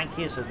to flank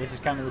here, so this is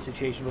kind of the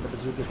situation where the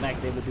bazookas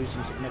might be able to do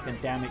some significant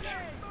damage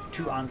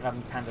to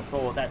Angreifen Panther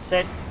 4. That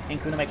said,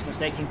 IncaUna makes a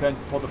mistake in going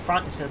for the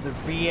front instead of the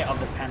rear of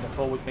the Panther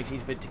 4, which makes it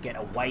easier to get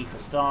away for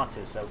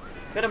starters. So,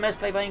 bit of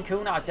misplay by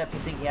IncaUna. I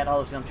definitely think he had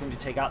others the opportunity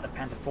to take out the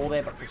Panther 4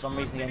 there, but for some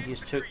reason again he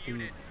just took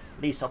the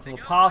least optimal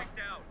path.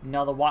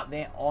 Another wipe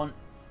there on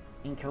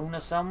IncaUna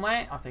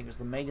somewhere. I think it was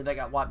the Major that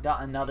got wiped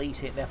out. Another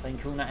easy hit there for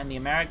IncaUna and the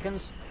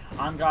Americans.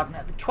 Angreifen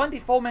at the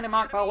 24-minute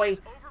mark, by the way,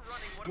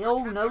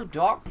 still no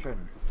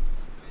doctrine.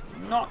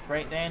 Not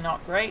great there,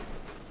 not great.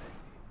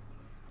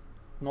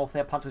 North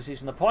there, punch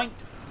seizing the point.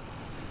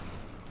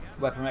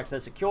 Weapon racks there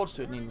secured,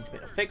 so it needs a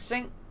bit of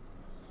fixing.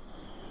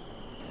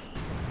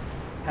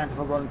 Panther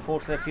rolling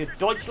forward to their field,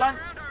 Deutschland.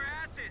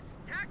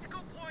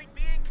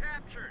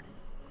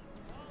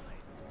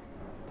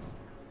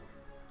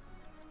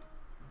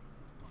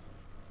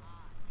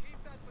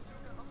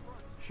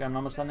 Sherman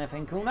almost done there for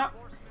IncaUna.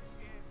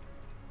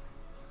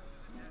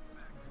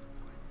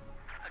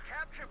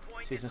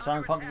 Season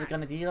Siren Pump is a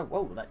grenadier.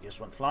 Whoa, that just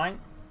went flying.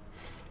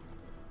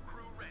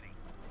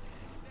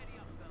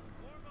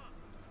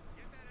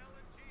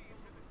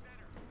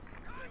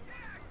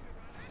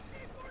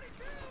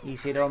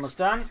 EC8 almost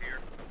done.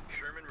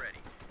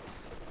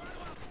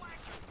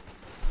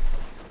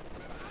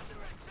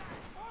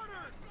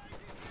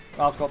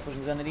 Ralph's got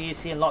pushing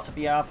grenadiers here. Lots of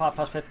BR 5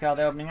 plus 50 cal.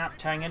 They're opening up,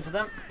 tearing into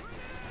them.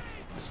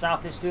 The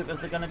southeast loop as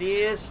the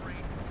grenadiers.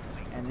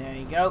 And there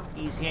you go.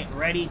 EC8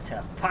 ready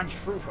to punch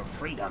through for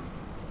freedom.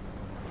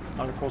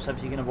 And of course,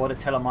 obviously, going to avoid a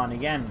Telemine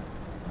again.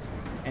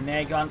 And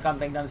there you go. I'm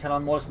gunning down the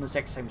Telemine more in the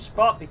exact same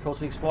spot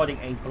because he's exploiting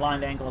a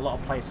blind angle. A lot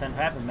of players tend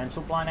to have a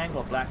mental blind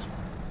angle,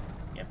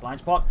 blind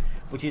spot,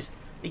 which is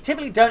you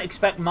typically don't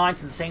expect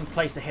mines in the same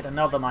place to hit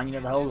another mine. You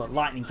know, the whole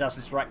lightning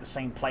doesn't strike the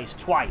same place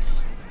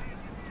twice.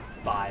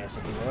 Bias,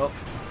 if you will.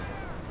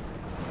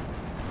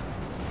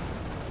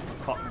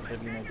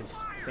 Cognitive, you know, this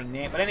thing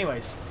there. But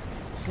anyways,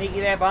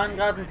 sneaky there by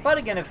Angreifen, but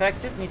again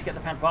effective. Need to get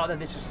the Panther out there.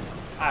 This is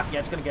yeah,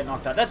 it's going to get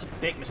knocked out. That's a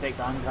big mistake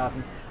by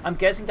Angreifen. I'm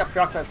guessing got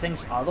preoccupied with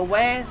things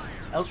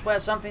elsewhere,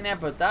 something there,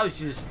 but that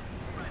was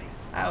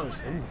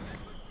ooh,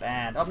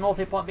 bad. Up north,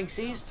 hit point being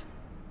seized.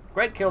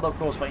 Great kill though, of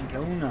course, for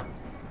IncaUna.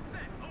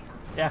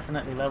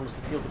 Definitely levels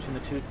the field between the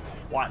two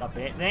quite a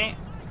bit there.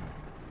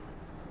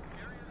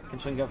 Can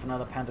swing go for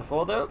another Panther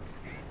 4 though.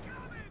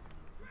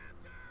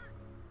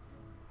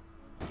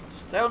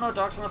 Still no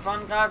dogs on the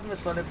front, Angreifen. We're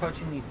slowly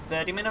approaching the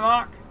 30-minute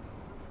mark.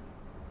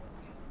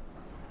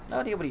 No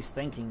idea what he's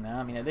thinking now.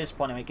 I mean, at this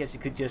point, I guess you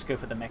could just go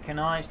for the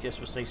mechanized, just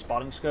for, say,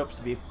 spotting scopes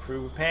to be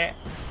crew repair.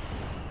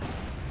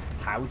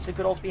 Howitzer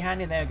could also be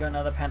handy. There, go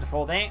another Panther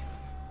 4 there.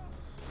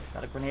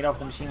 Got a grenade off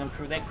the machine gun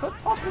crew there. Could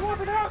possibly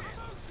wipe it out.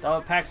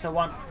 Double packs, so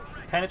one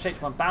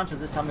penetrates, one bounces.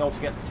 This time we also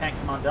get the tank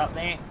commander up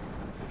there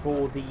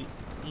for the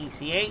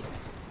EC8.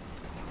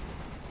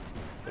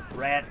 The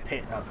Brad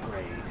Pitt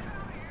upgrade.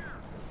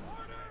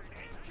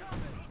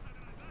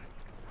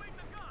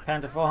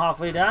 Panther 4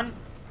 halfway done.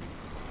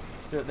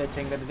 Still they're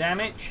taking a bit of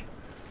damage.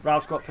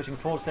 Ralph's got pushing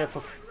forwards there for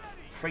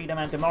freedom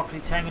and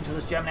democracy, tanking into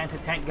those German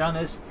anti-tank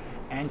gunners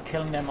and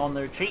killing them on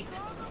the retreat.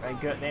 Very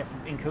good there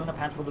from IncaUna.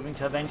 Panther 4 looking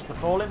to avenge the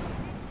fallen.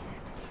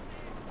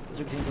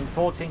 Zuka team going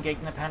forward,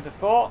 engaging the Panther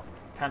 4.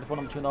 Panther 4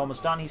 number 2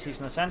 almost done. He's in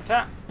the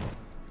centre.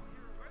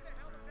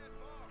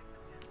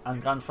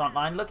 And gun front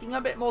line looking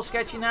a bit more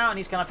sketchy now, and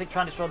he's going to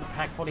try and destroy the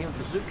Pack 40 with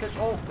bazookas.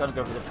 Oh, going to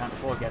go for the Panther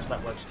 4. I guess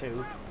that works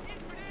too.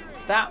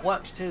 That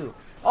works too.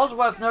 Also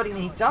worth noting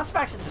that he does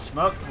have access to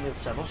smoke with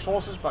several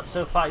sources, but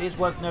so far it is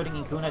worth noting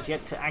IncaUna has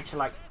yet to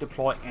actually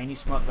deploy any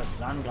smoke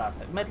versus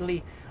Angreifen.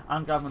 Admittedly,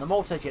 Angreifen with the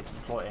mortar has yet to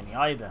deploy any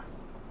either.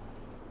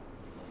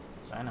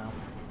 So I know.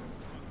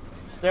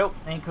 Still,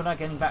 IncaUna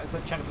getting back a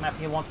good chunk of the map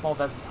here once more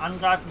versus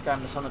Angreifen,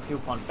 grabbing the southern fuel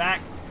point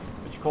back,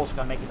 which of course is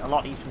going to make it a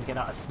lot easier to get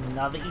out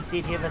another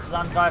EC here versus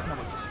Angreifen, at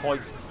which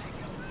point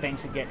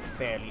things could get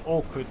fairly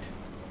awkward.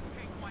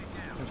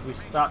 Since we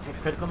start to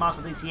hit critical mass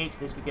with EC8,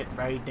 this could get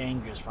very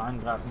dangerous for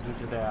Angreifen due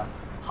to their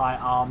high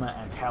armor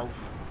and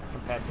health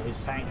compared to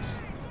his tanks.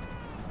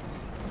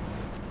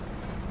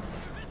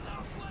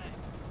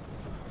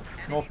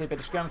 Northly, a bit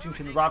of skirmishing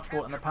between the Raft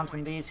Squad and the Panther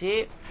Grenadiers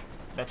here.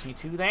 Veteran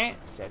 2 there,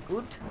 so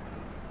good.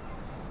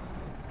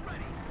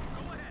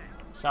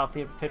 South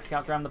here, 50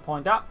 cal, gram the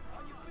point up.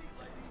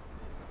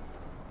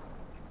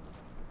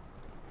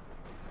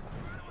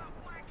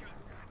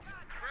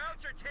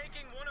 Krauts are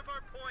taking one of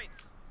our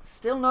points.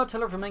 Still no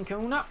tiller from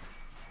IncaUna.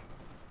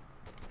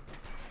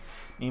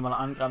 Meanwhile,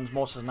 Angreifen's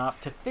mortars are now up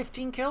to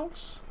 15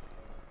 kills.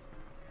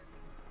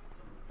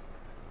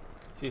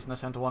 He's in the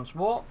centre once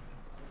more.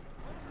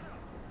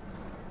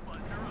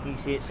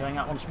 EC8 setting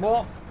up once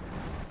more.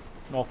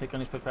 North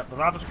Gun is picked up the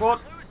Raven Squad.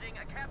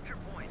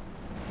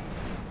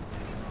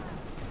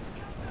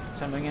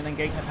 Sending in and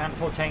engaging the Panther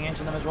 4, taking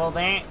into them as well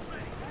there.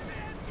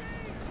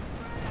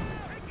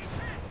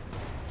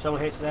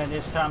 Several hits there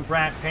this time.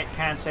 Brad Pitt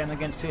can send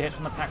against 2 hits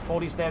from the Pack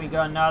 40s. There we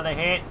go, another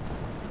hit.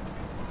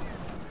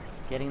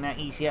 Getting that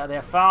EC out of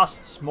there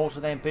fast. Mortar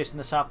there burst in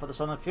the south for the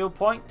southern field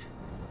point.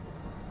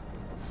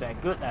 So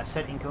good, that's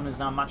it. IncaUna is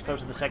now much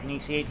closer to the second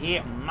EC8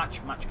 here.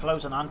 Much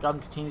closer, and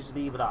Angreifen continues to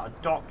be without a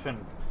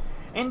doctrine.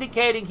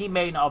 Indicating he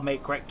may not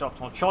make correct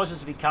doctrinal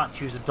choices if he can't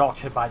choose a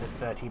doctrine by the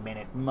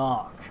 30-minute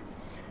mark.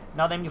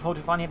 Now then, before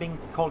to find him being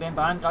called in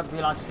by Angreifen,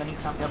 realizes he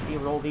needs something to deal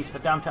with all these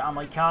verdammte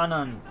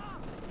Amerikaner.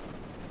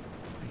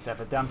 Diese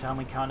verdammte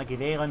Amerikaner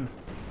gewähren.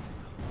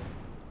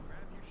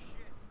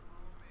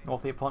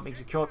 North Ear point being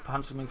secured,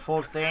 Panzer moving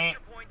forward there.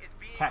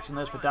 Catching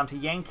those verdammte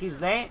Yankees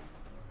there.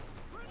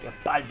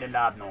 Geballte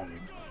Ladung.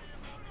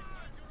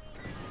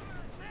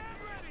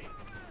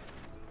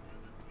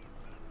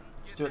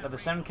 Stuart level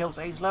 7 kills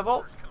A's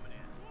level.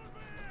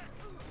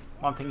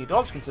 One thing you'd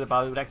also consider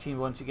about it would actually,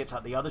 once he gets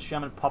out the other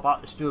Sherman, pop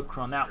out the Stuart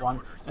crew on that one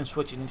and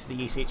switch it into the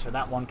EC8 so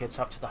that one gets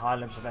up to the high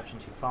levels of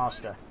efficiency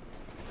faster.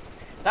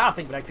 That I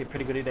think would actually be a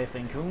pretty good idea for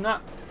IncaUna.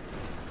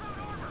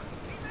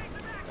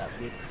 That'd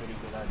be a pretty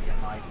good idea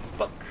in my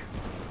book.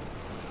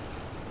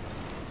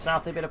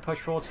 south, a bit of push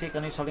forward.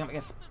 They're holding up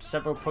against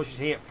several pushes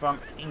here from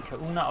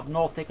IncaUna. Up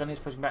north, they're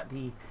pushing back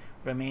the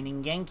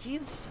remaining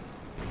Yankees.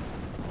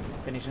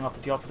 Finishing off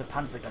the job for the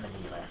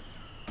Panzergrenadier.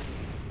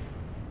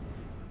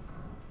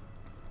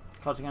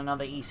 Closing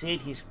another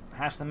EC8. He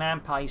has the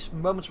manpower. He's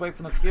moments away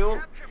from the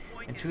fuel.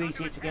 And 2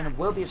 EC8s again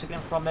will be a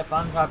significant problem there for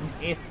Angreifen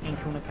if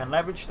IncaUna can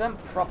leverage them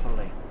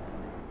properly.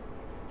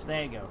 So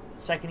there you go.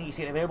 Second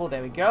EC8 available.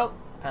 There we go.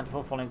 Panther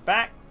 4 falling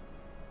back.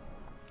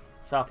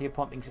 South here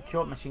point being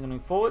secured. Machine gunning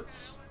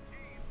forwards.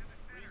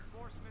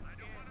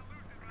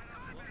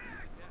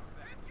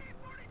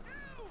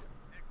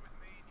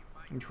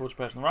 Into towards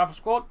personal rifle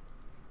squad.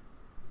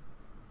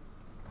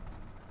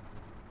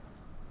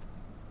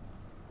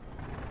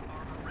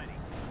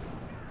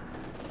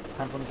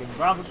 Panther 1 getting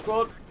rifle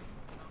squad.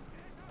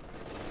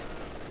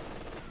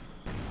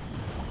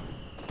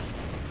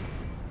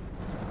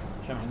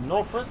 Showing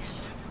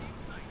northwards.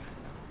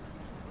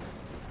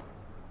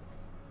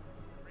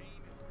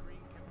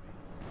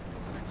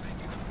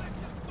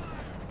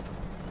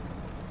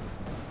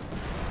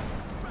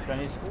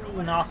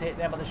 Ooh, nasty hit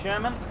there by the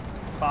Sherman.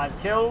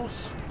 5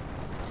 kills.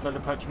 Slowly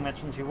approaching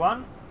match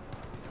 2-1.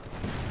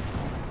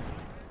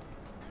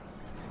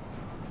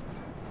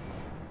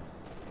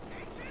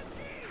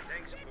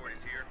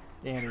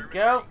 There we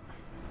go.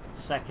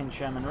 Second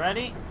Sherman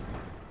ready.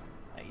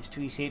 He's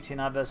 2 EC8s here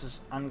now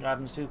versus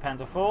Angreifen's 2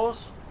 Panther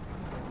 4s.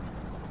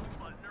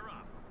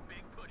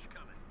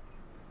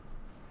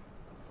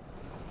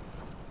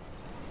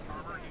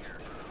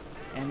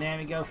 And there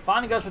we go.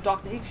 Finally goes for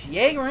Doctor. It's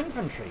Jaeger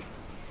Infantry.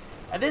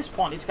 At this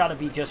point, it's got to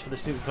be just for the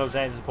stupid close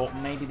air support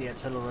and maybe the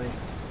artillery.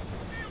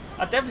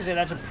 I'd definitely say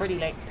that's a pretty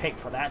late pick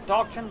for that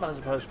doctrine, but I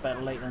suppose better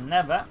late than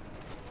never.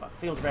 But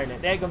feels very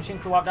late. There you go, machine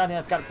crew up down here.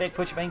 I've got a big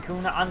push of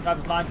IncaUna.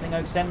 Angreifen's line being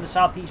extended. The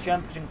southeast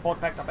Sherman pushing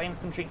forward, backed up by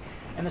infantry.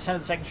 In the center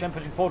of the second Sherman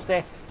pushing forwards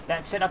there.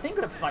 That said, I think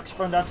it would have like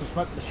thrown down some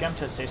smoke with the Sherman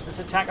to assist this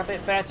attack a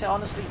bit better,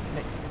 honestly.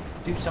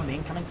 Do some of the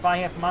incoming fire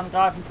here from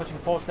Angreifen, pushing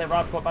forwards there.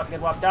 Rifle about to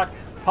get wiped out.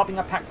 Popping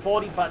up pack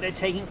 40, but they're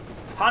taking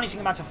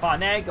punishing amounts of fire.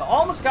 There you go.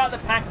 Almost got the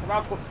pack. The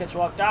rifle squad gets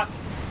wiped out.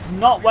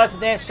 Not worth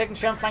it there. Second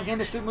Sherman flanking in.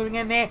 The Stoop moving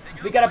in there.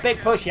 We got a big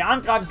push here.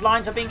 Angreifen's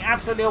lines are being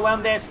absolutely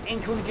overwhelmed there.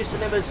 IncaUna just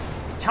delivers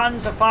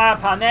tons of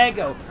firepower. There you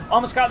go.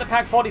 Almost got the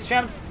pack 40.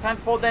 Sherman,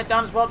 Panther 4 there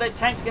down as well. Their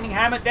tanks getting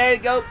hammered. There you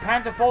go.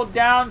 Panther 4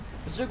 down.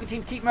 Bazooka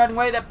team keep murdering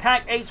away. Their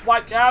pack 8's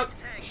wiped out.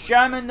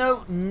 Sherman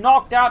though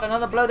knocked out.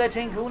 Another blow there to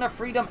IncaUna.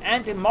 Freedom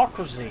and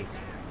democracy.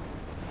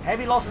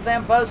 Heavy losses there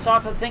on both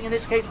sides of the thing. In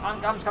this case,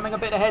 Angreifen's coming a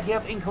bit ahead here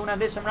of IncaUna.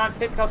 This time around,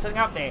 50 cars setting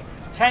up there.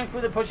 Tank through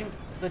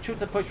the truth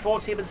to push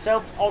forward here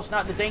themselves. Also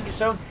now in the danger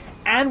zone.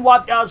 And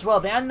wiped out as well.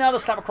 There another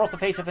slap across the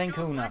face of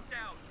IncaUna.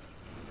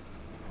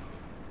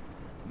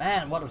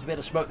 Man, what a bit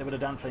of smoke they would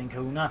have done for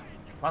IncaUna.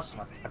 Plus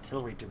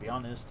artillery, to be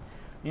honest.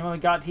 You know, we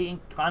got here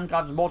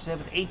Angreifen's mortars there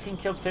with 18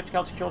 kills, 50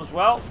 kills secured as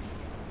well.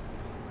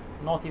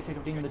 North here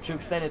 15 of the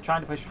troops there. They're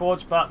trying to push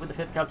forwards, but with the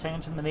 5th cal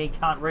taking them, they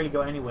can't really go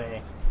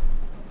anywhere.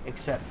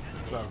 Except,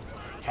 well,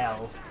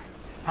 hell.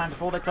 Panther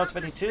 4, they're close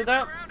to 52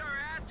 though.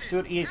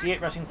 Stuart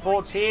EC8 rushing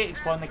forwards here,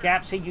 exploring the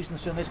gaps here, using the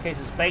Stuart in this case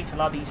as bait to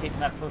allow the EC8 to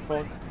not push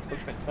forward,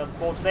 push back further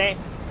forwards there.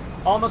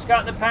 Almost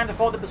got the Panther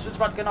 4, the Stuart's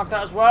about to get knocked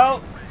out as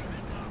well.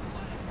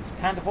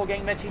 Panther 4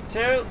 getting Metchy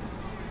too.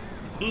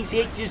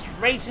 EC8 just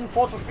racing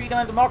forward for freedom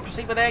and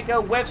democracy, but there you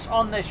go, whiffs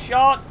on the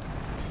shot.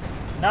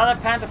 Another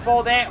Panther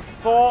 4 there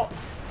for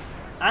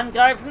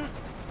Angreifen.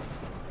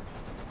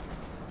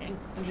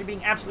 Infantry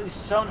being absolutely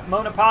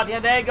mown apart here.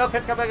 There you go,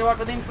 5th Cavalry work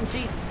with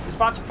infantry.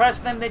 Despite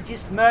suppressing them, they're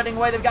just murdering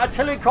away. They've got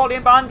artillery called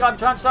in by Angreifen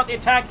trying to start the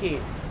attack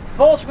here.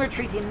 Forcing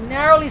retreat here,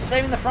 narrowly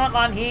saving the front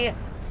line here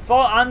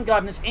for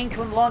Angreifen. As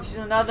IncaUna launches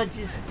another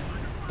just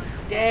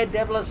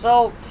daredevil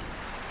assault.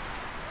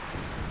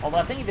 Although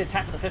I think if they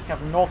attacked with the 5th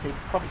Cavalry north, they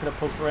probably could have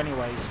pulled through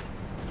anyways.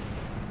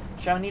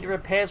 Sherman need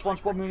repairs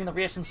once more, moving the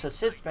reactions to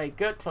assist. Very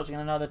good. Closing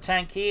in another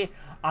tank here.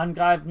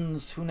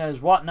 Angreifen's who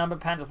knows what number.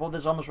 Panther 4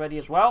 is almost ready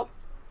as well.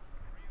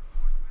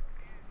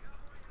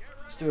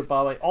 Stuart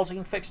Barway also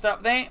getting fixed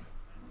up there.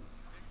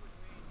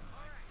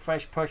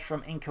 Fresh push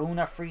from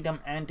IncaUna, freedom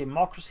and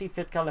democracy.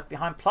 5th cal left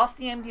behind, plus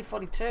the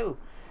MD42.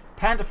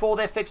 Panther 4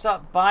 there fixed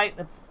up by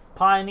the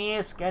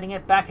Pioneers, getting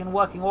it back in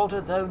working order,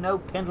 though no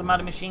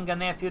Pendelmatter machine gun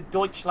there for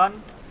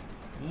Deutschland.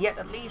 Yet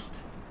at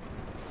least.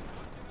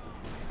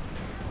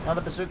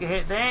 Another bazooka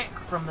hit there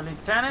from the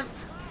Lieutenant.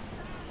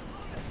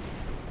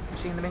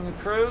 Machine the Mingo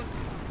crew.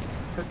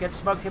 Could get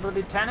smoked here with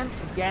the Lieutenant.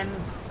 Again,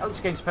 it's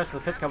getting special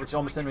for the 5th cal, which is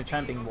almost in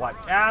return being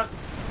wiped out.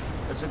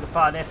 Bazooka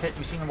fire there, 5th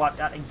machine wiped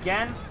out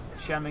again.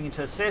 Sherman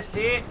into assist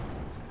here.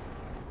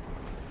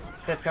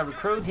 5th cal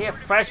recruit here.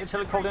 Fresh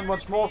artillery called in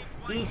once more.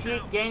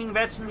 EC8 gaining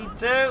veteran lead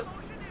 2.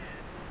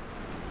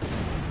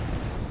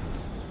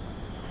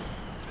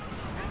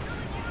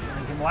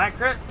 Making more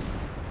accurate.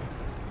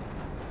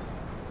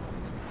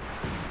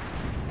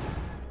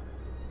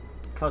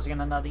 Closing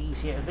in another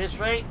EC8 at this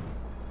rate.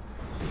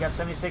 We got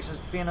 76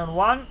 versus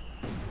 301.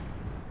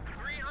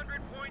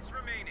 300 points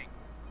remaining.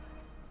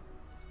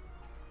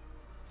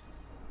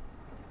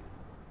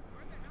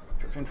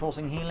 Troops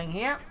reinforcing healing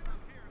here.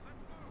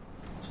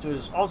 Stuart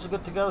is also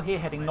good to go here,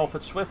 heading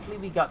northward swiftly.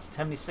 We got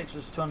 76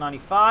 versus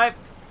 295.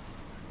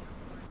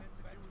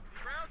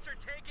 Krauts are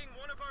taking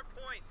one of our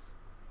points.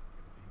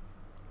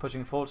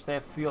 Pushing forwards there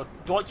for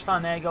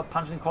Deutschland. There you go,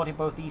 punching and caught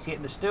both the EC8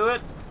 and the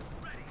Stuart.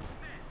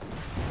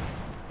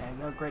 There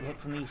you go, great hit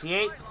from the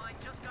EC8.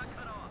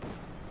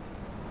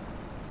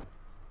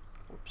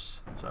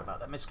 Oops, sorry about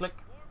that misclick.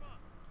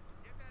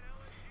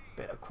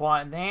 Bit of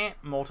quiet there.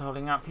 Mortar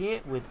holding up here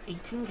with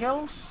 18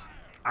 kills.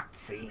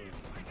 18.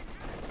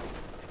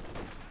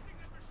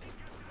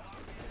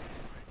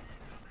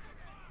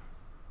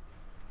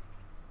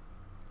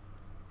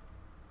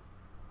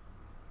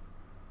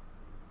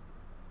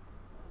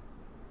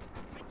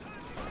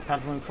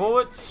 Panther moving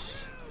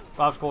forwards.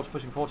 Valve Squad's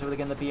pushing forward with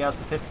again the BRs.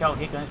 The 5th cal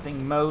hit guns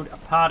being mowed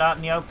apart out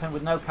in the open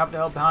with no cover to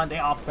hold behind. They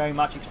are very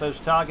much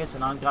exposed targets,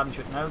 and Angreifen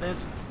should know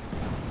this.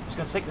 Just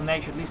going to stick them there,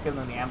 should at least give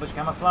them the ambush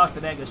camouflage,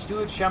 but there goes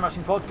Stewart, Sherman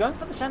rushing forward, going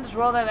for the centre as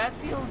well there. That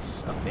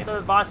feels a bit of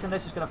advice, and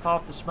this is going to fire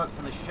off the smoke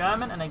from the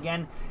Sherman. And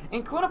again,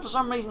 IncaUna for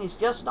some reason is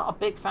just not a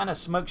big fan of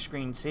smoke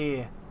screens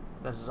here.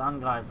 Versus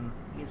Angreifen.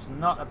 He's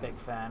not a big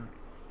fan.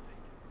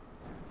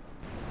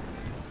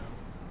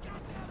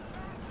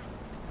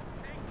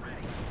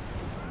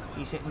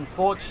 He's hitting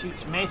Fort,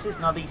 shoots, misses.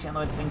 Now he's hitting the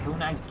way to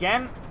IncaUna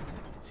again.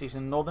 Sees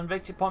a northern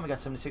victory point. We got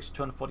 76 to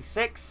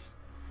 246.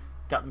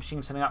 Got the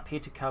machine setting up here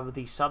to cover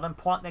the southern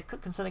point. They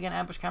could consider again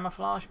ambush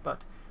camouflage,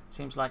 but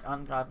seems like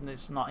Angreifen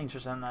is not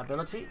interested in that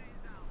ability.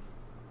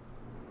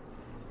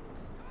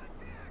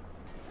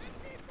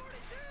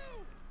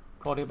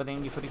 Caught here by the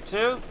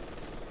MU-42.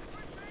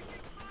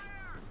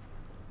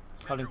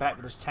 Holding back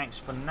with his tanks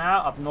for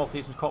now. Up north,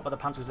 he's caught by the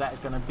Panzers. That is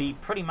going to be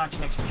pretty much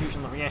an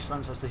execution of the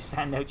Echelons, as they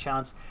stand no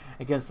chance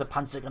against the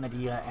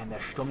Panzergrenadier and their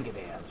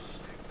Sturmgewehrs.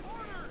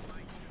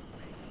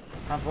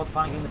 Transport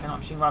finding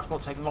independent machine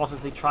transport taking losses.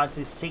 They tried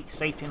to seek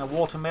safety in a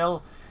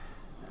watermill,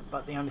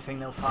 but the only thing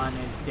they'll find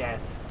is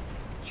death.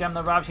 Gem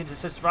the Rabs here to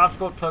assist the Rabs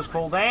squad. Close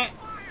call there.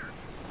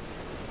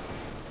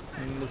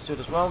 And withstood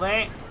as well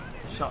there.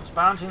 Shots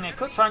bouncing. They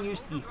could try and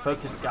use the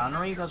focused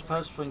gunnery as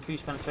opposed to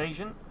increased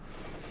penetration.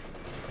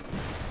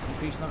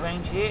 Increasing the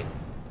range here.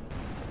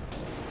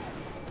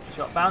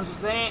 Shot bounces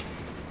there.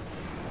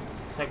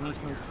 Second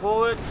east move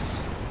forwards.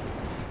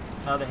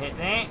 Another hit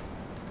there.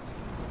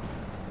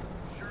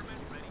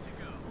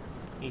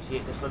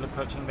 EC8 they're slowly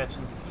approaching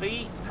veterans to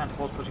flee. Panther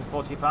Force pushing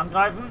forward here for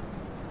Angreifen.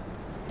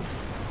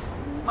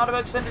 Might have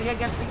extended here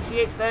against the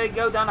EC8s. There you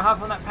go, down to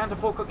half on that Panther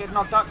 4 could get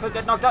knocked out,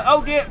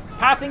 Oh dear!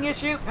 Pathing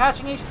issue.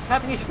 Pathing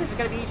issue. This is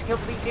going to be easy kill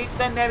for the EC8s.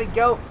 Then there we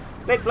go.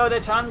 Big blow there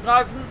to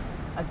Angreifen.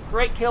 A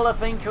great killer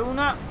for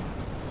IncaUna.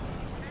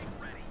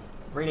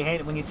 Really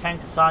hate it when your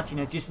tanks decide,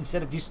 just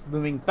instead of just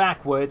moving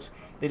backwards,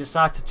 they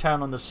decide to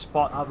turn on the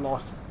spot. I've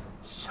lost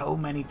so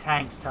many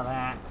tanks to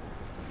that.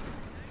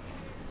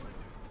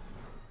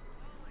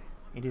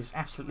 It is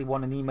absolutely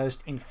one of the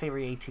most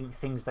infuriating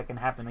things that can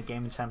happen in the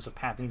game in terms of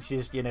pathing. It's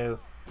just,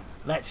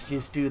 let's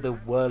just do the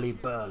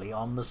whirly-burly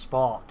on the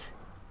spot.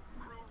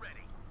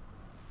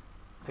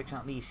 Fixing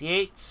up the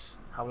EC8s.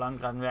 How will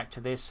Angreifen react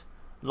to this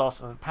loss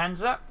of a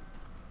Panzer?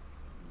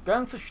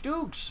 Going for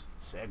Stugs.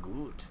 Sehr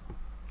gut.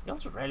 He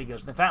also rarely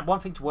goes. In fact, one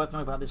thing to worth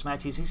knowing about this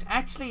match is he's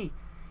actually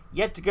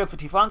yet to go for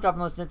tier 5.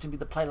 Angreifen tends to be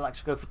the player that likes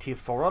to go for tier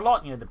 4 a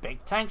lot, the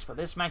big tanks, but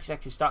this match is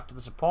actually stuck to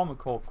the support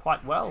core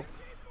quite well.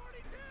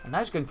 And now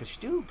he's going for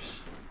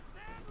Stugs.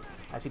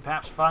 Has he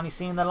perhaps finally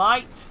seen the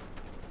light?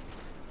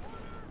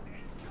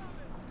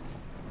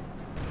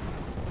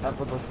 That's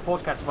what the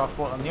Force catches off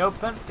on the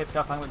open. 5th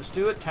car fighting with the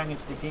Stuart, turning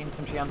into the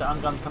Infantry under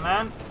Angreifen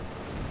command.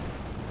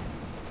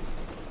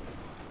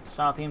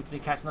 South Infantry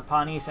catching the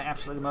Pioneers and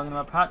absolutely mowing them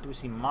apart. Do we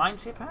see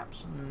mines here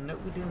perhaps? No,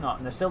 we do not.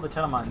 And there's still the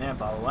Telemine there,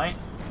 by the way.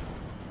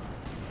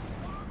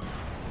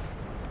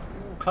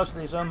 Ooh, close to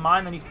his own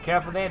mine. They need to be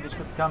careful there. This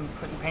could become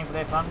pretty painful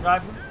there for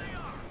Angreifen.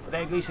 But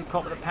there you see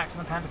caught with the packs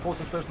and the Panther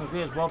Force exposed in the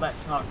rear as well.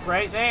 That's not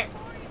great there.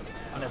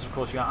 Unless, of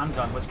course, you are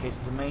Angreifen, in which case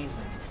it's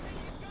amazing.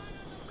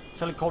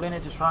 Sully called in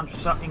it to try and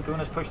disrupt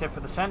IncaUna's push there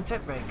for the centre.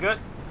 Very good.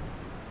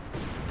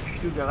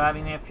 Stug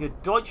arriving there for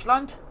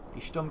Deutschland. Die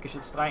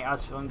Sturmgeschütz 3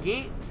 als von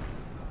G.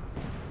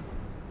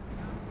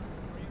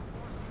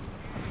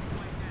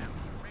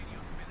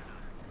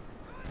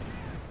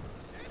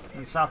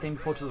 And South End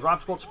before to the Rab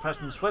squad,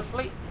 suppressing them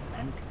swiftly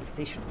and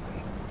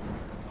efficiently.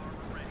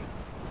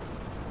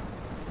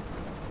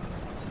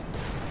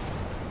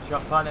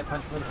 Shot fired there,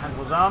 punch with the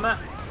Panzer's armour.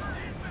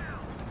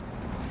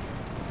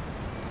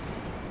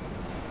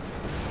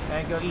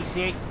 There you go,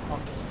 EC8.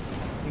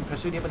 Being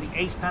pursued here by the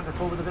Ace Panther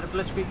 4 with a bit of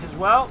blitzkrieg as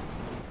well.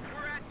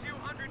 We're at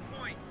 200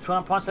 points.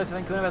 Trying points left for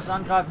IncaUna versus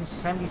Angreifen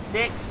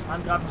 76.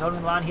 Angreifen's holding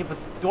the line here for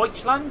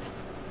Deutschland.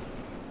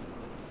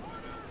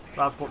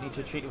 Rab squad needs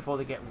to retreat before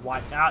they get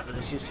wiped out, but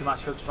there's just too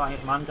much focus flying here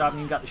from Angreifen.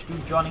 You've got the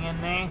Stug joining in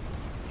there.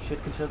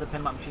 Should consider the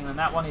pinback machine on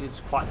that one. It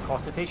is quite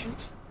cost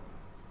efficient.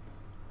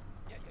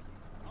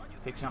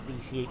 Fixing up the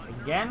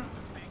EC8 again.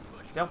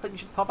 Still think you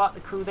should pop out the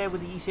crew there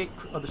with the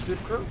EC8 or the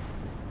Stuart crew.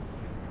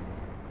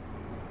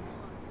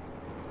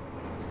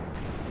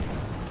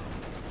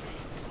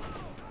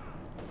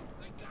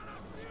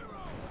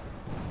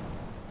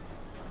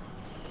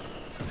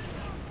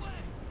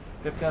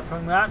 Fifth guard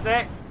pulling out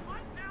there.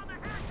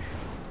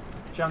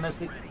 Showing us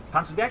the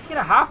Panzer. They actually get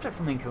a half track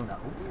from IncaUna.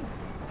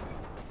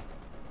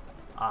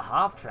 A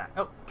half track.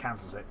 Oh,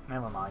 cancels it.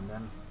 Never mind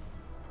then.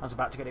 I was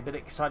about to get a bit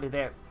excited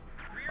there.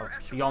 Oh,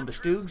 beyond the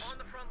Stoogs.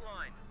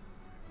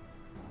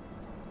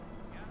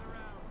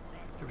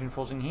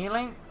 Reinforcing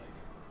healing.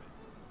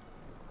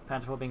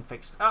 Panther being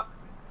fixed up.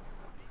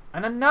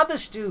 And another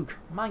Stoog.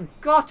 My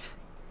God.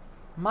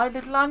 My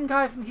little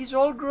Angreifen, he's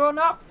all grown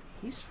up.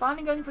 He's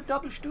finally going for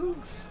double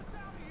Stoogs.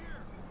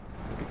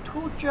 Like a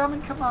true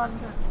German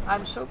commander.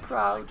 I'm so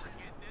proud.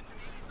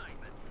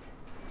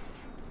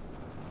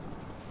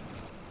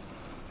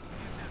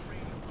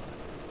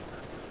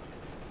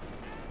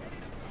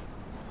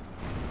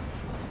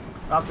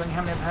 Ralph going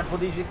hammer the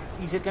Panfor.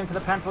 He's going for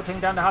the Panfor,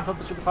 taking down the half of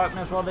the Super 5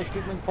 now as well. They're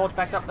moving forward,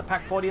 backed up the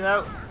Pack 40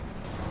 though.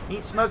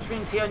 Needs smoke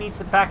screens here, needs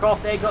to back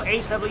off. There you go,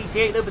 ace level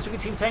EC8 though. Bazooka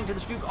team tank to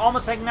the Stook,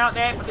 almost taken out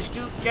there, but the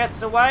Stook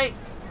jets away.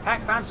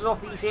 Pack bounces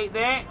off the EC8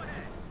 there.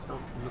 So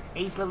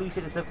ace level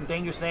EC8 is something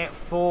dangerous there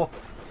for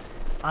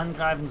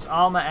Angreifen's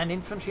armor and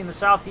infantry in the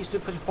south. These two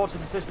pushing forward to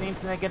assist the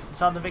infantry against the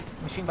southern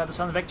machine by the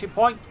southern victory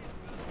point.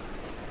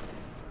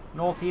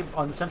 North here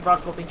on the central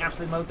article being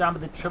absolutely mowed down,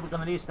 but the triple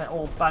grenadiers, they're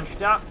all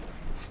bunched up.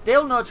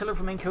 Still no artillery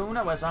from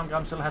IncaUna, whereas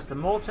Angreifen still has the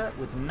mortar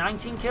with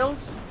 19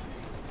 kills.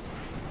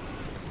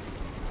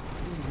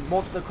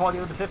 Mortar the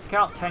cardio of the 5th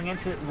cal, tearing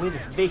into it with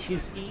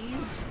vicious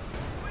ease.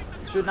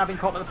 Should now been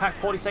caught by the Pack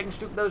 42nd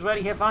Stoop. Those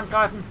ready here for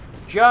Angreifen.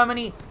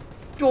 Germany,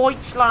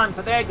 Deutschland.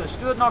 But there you go.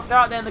 Stewart knocked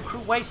out there and the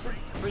crew wasted.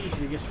 Really should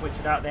have just switched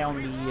it out there on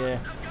the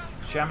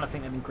Sherman. I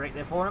think they've been great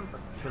there for him.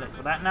 But too late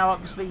for that now,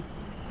 obviously.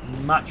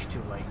 Much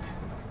too late.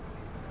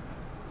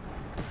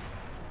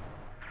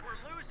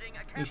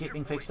 You see it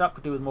being fixed up.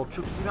 Could do with more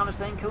troops, to be honest,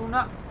 then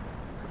IncaUna.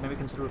 Could maybe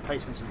consider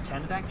replacing some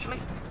lieutenant, actually.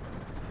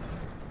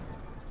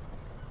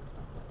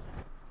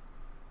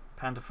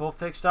 Panther 4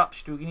 fixed up.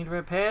 Stoogie need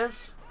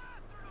repairs.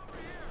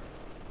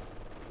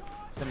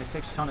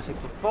 76 to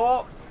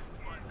 164.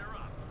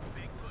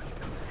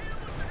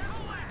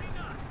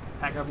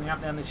 Pack opening up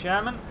there on the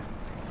Sherman.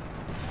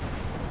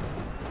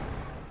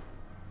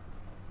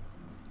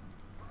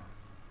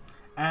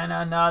 And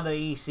another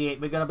EC8.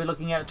 We're going to be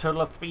looking at a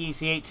total of 3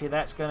 EC8s here.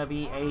 That's going to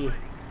be a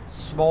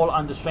small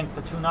understrength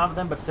for 2 of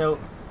them, but still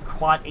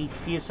quite a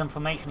fearsome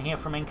formation here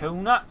from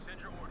IncaUna.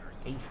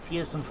 A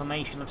fearsome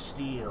formation of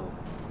steel,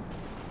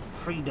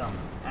 freedom,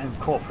 and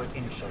corporate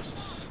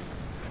interests.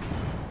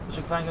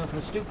 So going for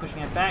the Stoop,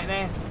 pushing it back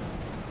there.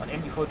 But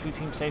MD42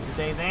 team saves the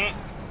day there.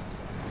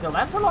 Still,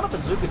 that's a lot of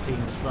bazooka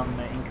teams from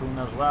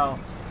IncaUna as well.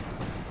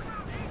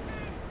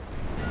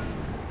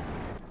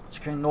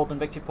 Securing northern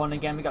victory point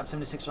again. We got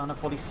 76 to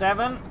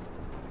 147.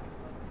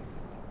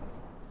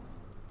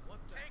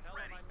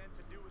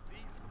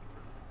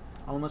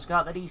 Almost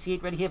got that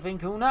EC8 ready here for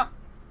IncaUna.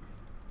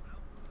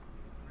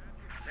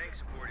 Tank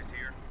support is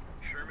here.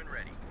 Sherman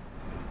ready.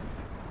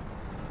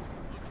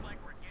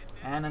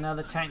 And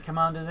another tank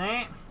commander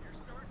there.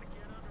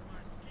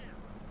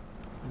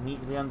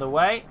 Immediately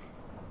underway.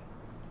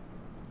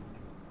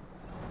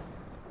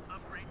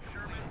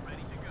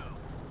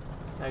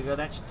 There you go,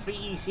 that's 3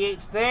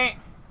 EC8s there.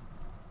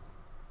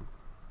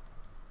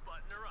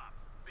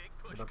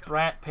 With a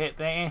Brat Pit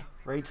there,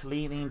 ready to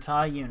lead the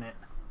entire unit.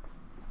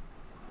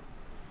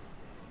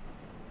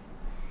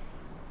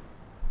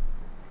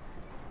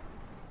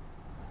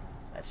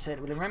 That's it.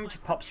 Will he remember to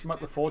pop smoke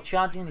before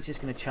charging? He's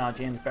just going to charge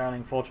in,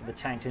 barreling forward with the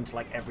tanks into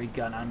like every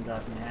gun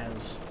Angreifen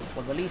has.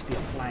 Well, at least be a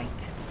flank.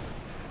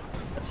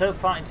 But so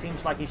far it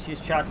seems like he's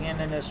just charging in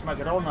and no smoke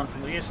at all. None from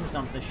the Reasons,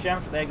 none from the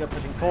Sherman. So there you go,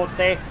 pushing forwards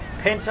there.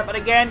 Pins up it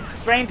again,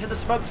 straight into the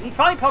smoke. He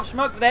finally pops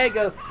smoke, but there you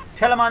go.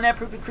 Telemann there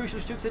proved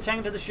crucial. Stooks the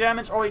tank to the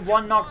Shermans. Already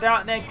one knocked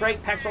out there.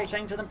 Great packs all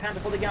tank to them. Panther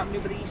for the gap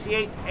maneuver, the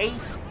EC8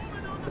 ace.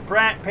 The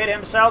Brat Pit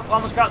himself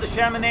almost got the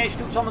Sherman there.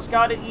 Stooks almost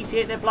got it.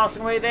 EC8 they're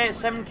blasting away there.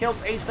 7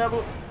 kills, ace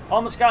level.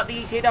 Almost got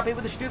the EC8 up here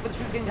with the Stoop, but the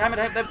Stoop's getting time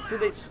to have through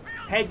the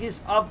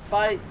hedges up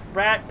by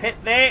Brat Pit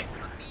there.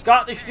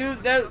 Got the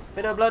Stoop though.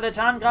 Bit of blow there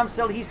to Angreifen.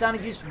 Still, he's down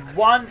to just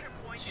one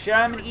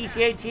Sherman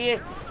EC8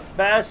 here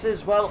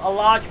versus, well, a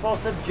large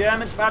force of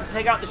Germans about to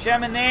take out the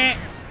Sherman there.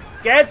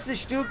 Gets the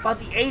Stoop, but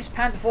the ace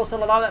Panther force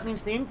still alive. That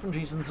means the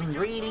infantry's in some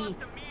really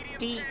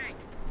deep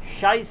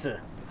scheisse.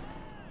 And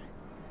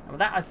with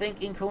that, I think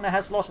IncaUna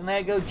has lost, and there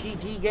you go.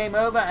 GG, game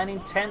over. An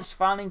intense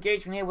final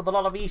engagement here with a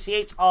lot of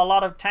EC8s, a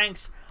lot of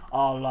tanks,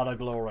 a lot of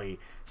glory.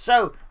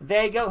 So,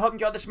 there you go. Hope you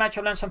enjoyed this match.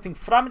 I learned something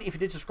from it. If you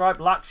did, subscribe,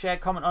 like, share,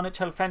 comment on it,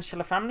 tell friends,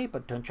 tell family,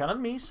 but don't channel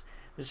me. This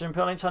is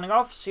Imperial signing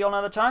off. See you all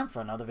another time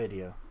for another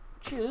video.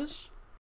 Cheers.